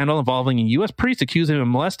Vatican scandal involving a U.S. priest accusing him of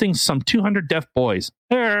molesting some 200 deaf boys.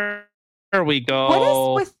 There we go. What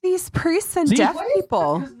is with these priests and deaf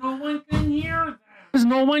people? Because no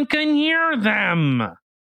one can hear them.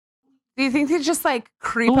 Do you think they just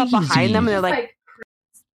creep up behind them and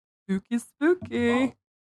they're spooky?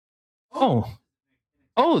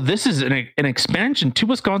 Oh, this is an expansion. 2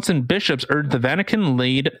 Wisconsin bishops urged the Vatican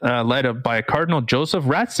led by Cardinal Joseph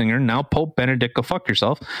Ratzinger, now Pope Benedict, go fuck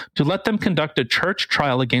yourself, to let them conduct a church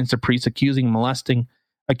trial against a priest accused of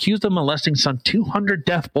molesting some 200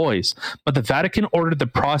 deaf boys. But the Vatican ordered the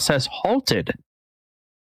process halted.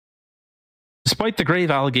 Despite the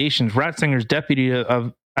grave allegations, Ratzinger's deputy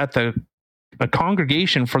at the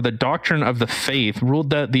Congregation for the Doctrine of the Faith ruled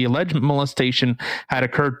that the alleged molestation had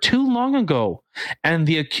occurred too long ago, and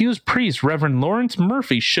the accused priest, Reverend Lawrence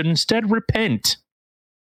Murphy, should instead repent.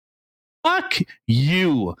 Fuck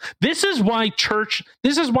you. This is why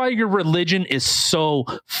your religion is so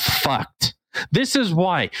fucked. This is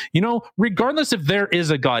why, regardless if there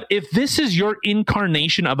is a God, if this is your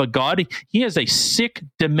incarnation of a God, he is a sick,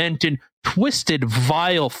 demented, twisted,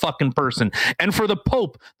 vile fucking person. And for the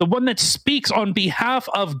Pope, the one that speaks on behalf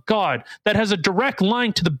of God, that has a direct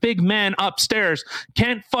line to the big man upstairs,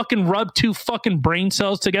 can't fucking rub 2 fucking brain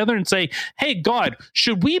cells together and say, hey, God,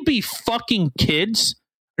 should we be fucking kids?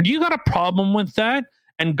 Or do you got a problem with that?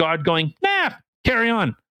 And God going, nah, carry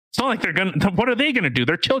on. It's not like what are they gonna do?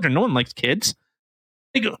 They're children. No one likes kids.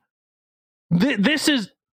 They go, this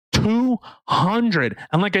is 200.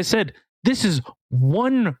 And like I said, this is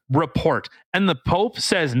one report. And the Pope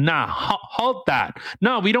says, nah, halt that.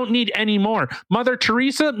 No, we don't need any more. Mother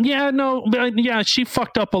Teresa, she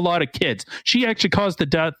fucked up a lot of kids. She actually caused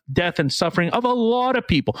the death and suffering of a lot of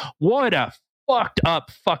people. What a fucked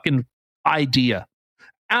up fucking idea.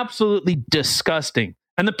 Absolutely disgusting.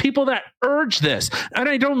 And the people that urge this, and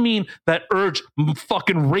I don't mean that urge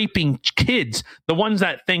fucking raping kids, the ones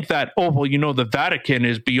that think that, the Vatican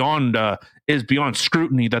is beyond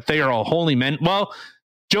scrutiny, that they are all holy men. Well,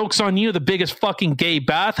 joke's on you. The biggest fucking gay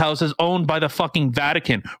bathhouse is owned by the fucking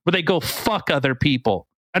Vatican, where they go fuck other people.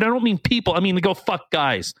 And I don't mean people. I mean, they go fuck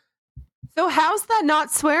guys. So how's that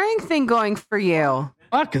not swearing thing going for you?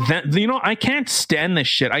 Fuck that. I can't stand this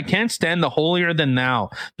shit. I can't stand the holier than thou.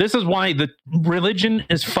 This is why the religion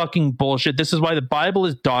is fucking bullshit. This is why the Bible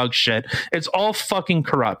is dog shit. It's all fucking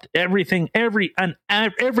corrupt. Everything, every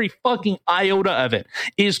fucking iota of it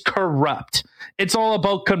is corrupt. It's all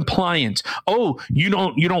about compliance. Oh, you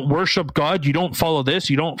don't worship God. You don't follow this.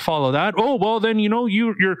 You don't follow that. Oh, well then,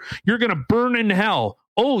 you're gonna burn in hell.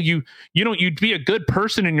 Oh, you'd be a good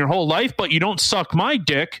person in your whole life, but you don't suck my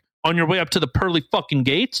dick on your way up to the pearly fucking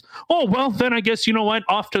gates. Oh, well, then I guess,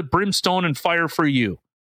 off to brimstone and fire for you.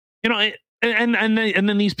 And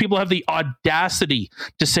then these people have the audacity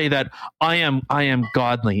to say that I am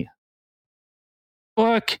godly.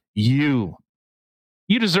 Fuck you.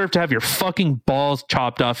 You deserve to have your fucking balls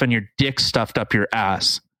chopped off and your dick stuffed up your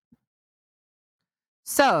ass.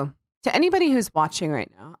 So, to anybody who's watching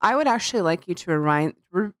right now, I would actually like you to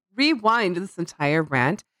rewind this entire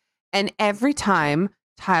rant. And every time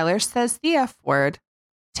Tyler says the F word,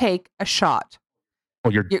 take a shot. Oh,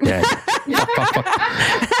 you're dead.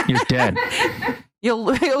 You're dead. You'll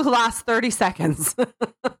last 30 seconds.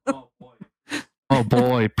 Oh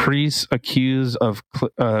boy, priests accused of.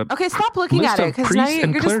 Okay, stop looking at it because now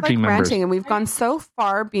you're just like ranting, and we've gone so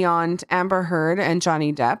far beyond Amber Heard and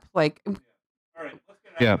Johnny Depp. Like,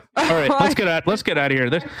 yeah. All right, let's get out of here.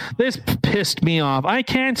 This pissed me off. I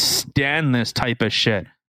can't stand this type of shit.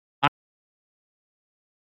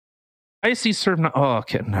 I see serve. Oh,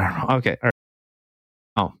 okay, no, okay. All right.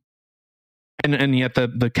 Oh, and yet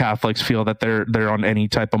the Catholics feel that they're on any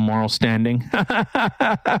type of moral standing.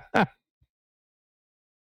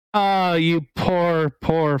 Oh, you poor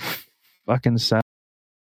fucking sad.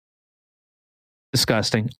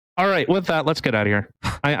 Disgusting. All right, with that, let's get out of here.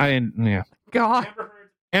 Yeah. God.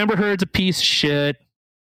 Amber Heard's a piece of shit.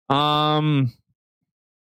 Belle,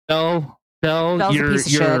 Belle's a piece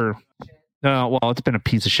of shit. Well, it's been a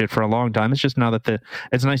piece of shit for a long time. It's just now that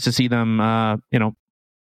it's nice to see them,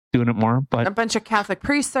 doing it more. But a bunch of Catholic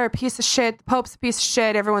priests are a piece of shit. The Pope's a piece of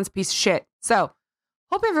shit. Everyone's a piece of shit. So,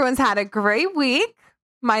 hope everyone's had a great week.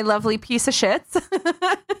 My lovely piece of shits.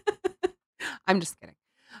 I'm just kidding.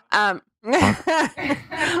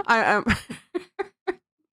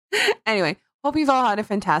 Anyway, hope you've all had a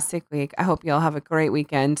fantastic week. I hope you all have a great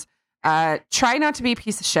weekend. Try not to be a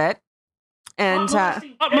piece of shit. And not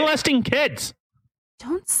molesting kids.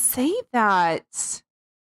 Don't say that.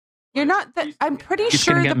 You're not. I'm pretty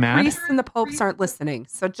sure the priests and the popes aren't listening.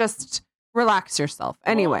 So just relax yourself.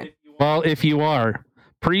 Anyway. Well, if you are.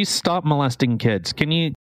 Please stop molesting kids. Can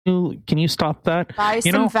you stop that? Buy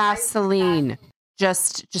some Vaseline.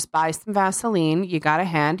 Just buy some Vaseline. You got a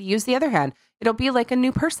hand. Use the other hand. It'll be like a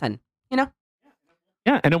new person. Yeah,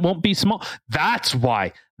 and it won't be small. That's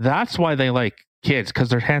why they like kids, because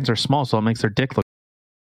their hands are small, so it makes their dick look.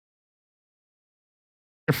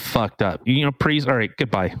 They're fucked up. Priests. All right,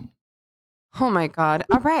 goodbye. Oh my God.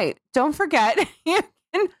 All right. Don't forget, you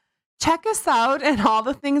can check us out and all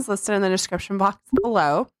the things listed in the description box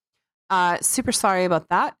below. Super sorry about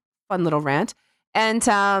that. Fun little rant. And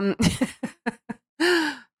have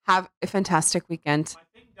a fantastic weekend. My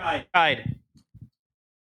thing died.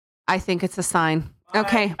 I think it's a sign.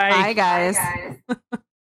 Okay. Bye guys.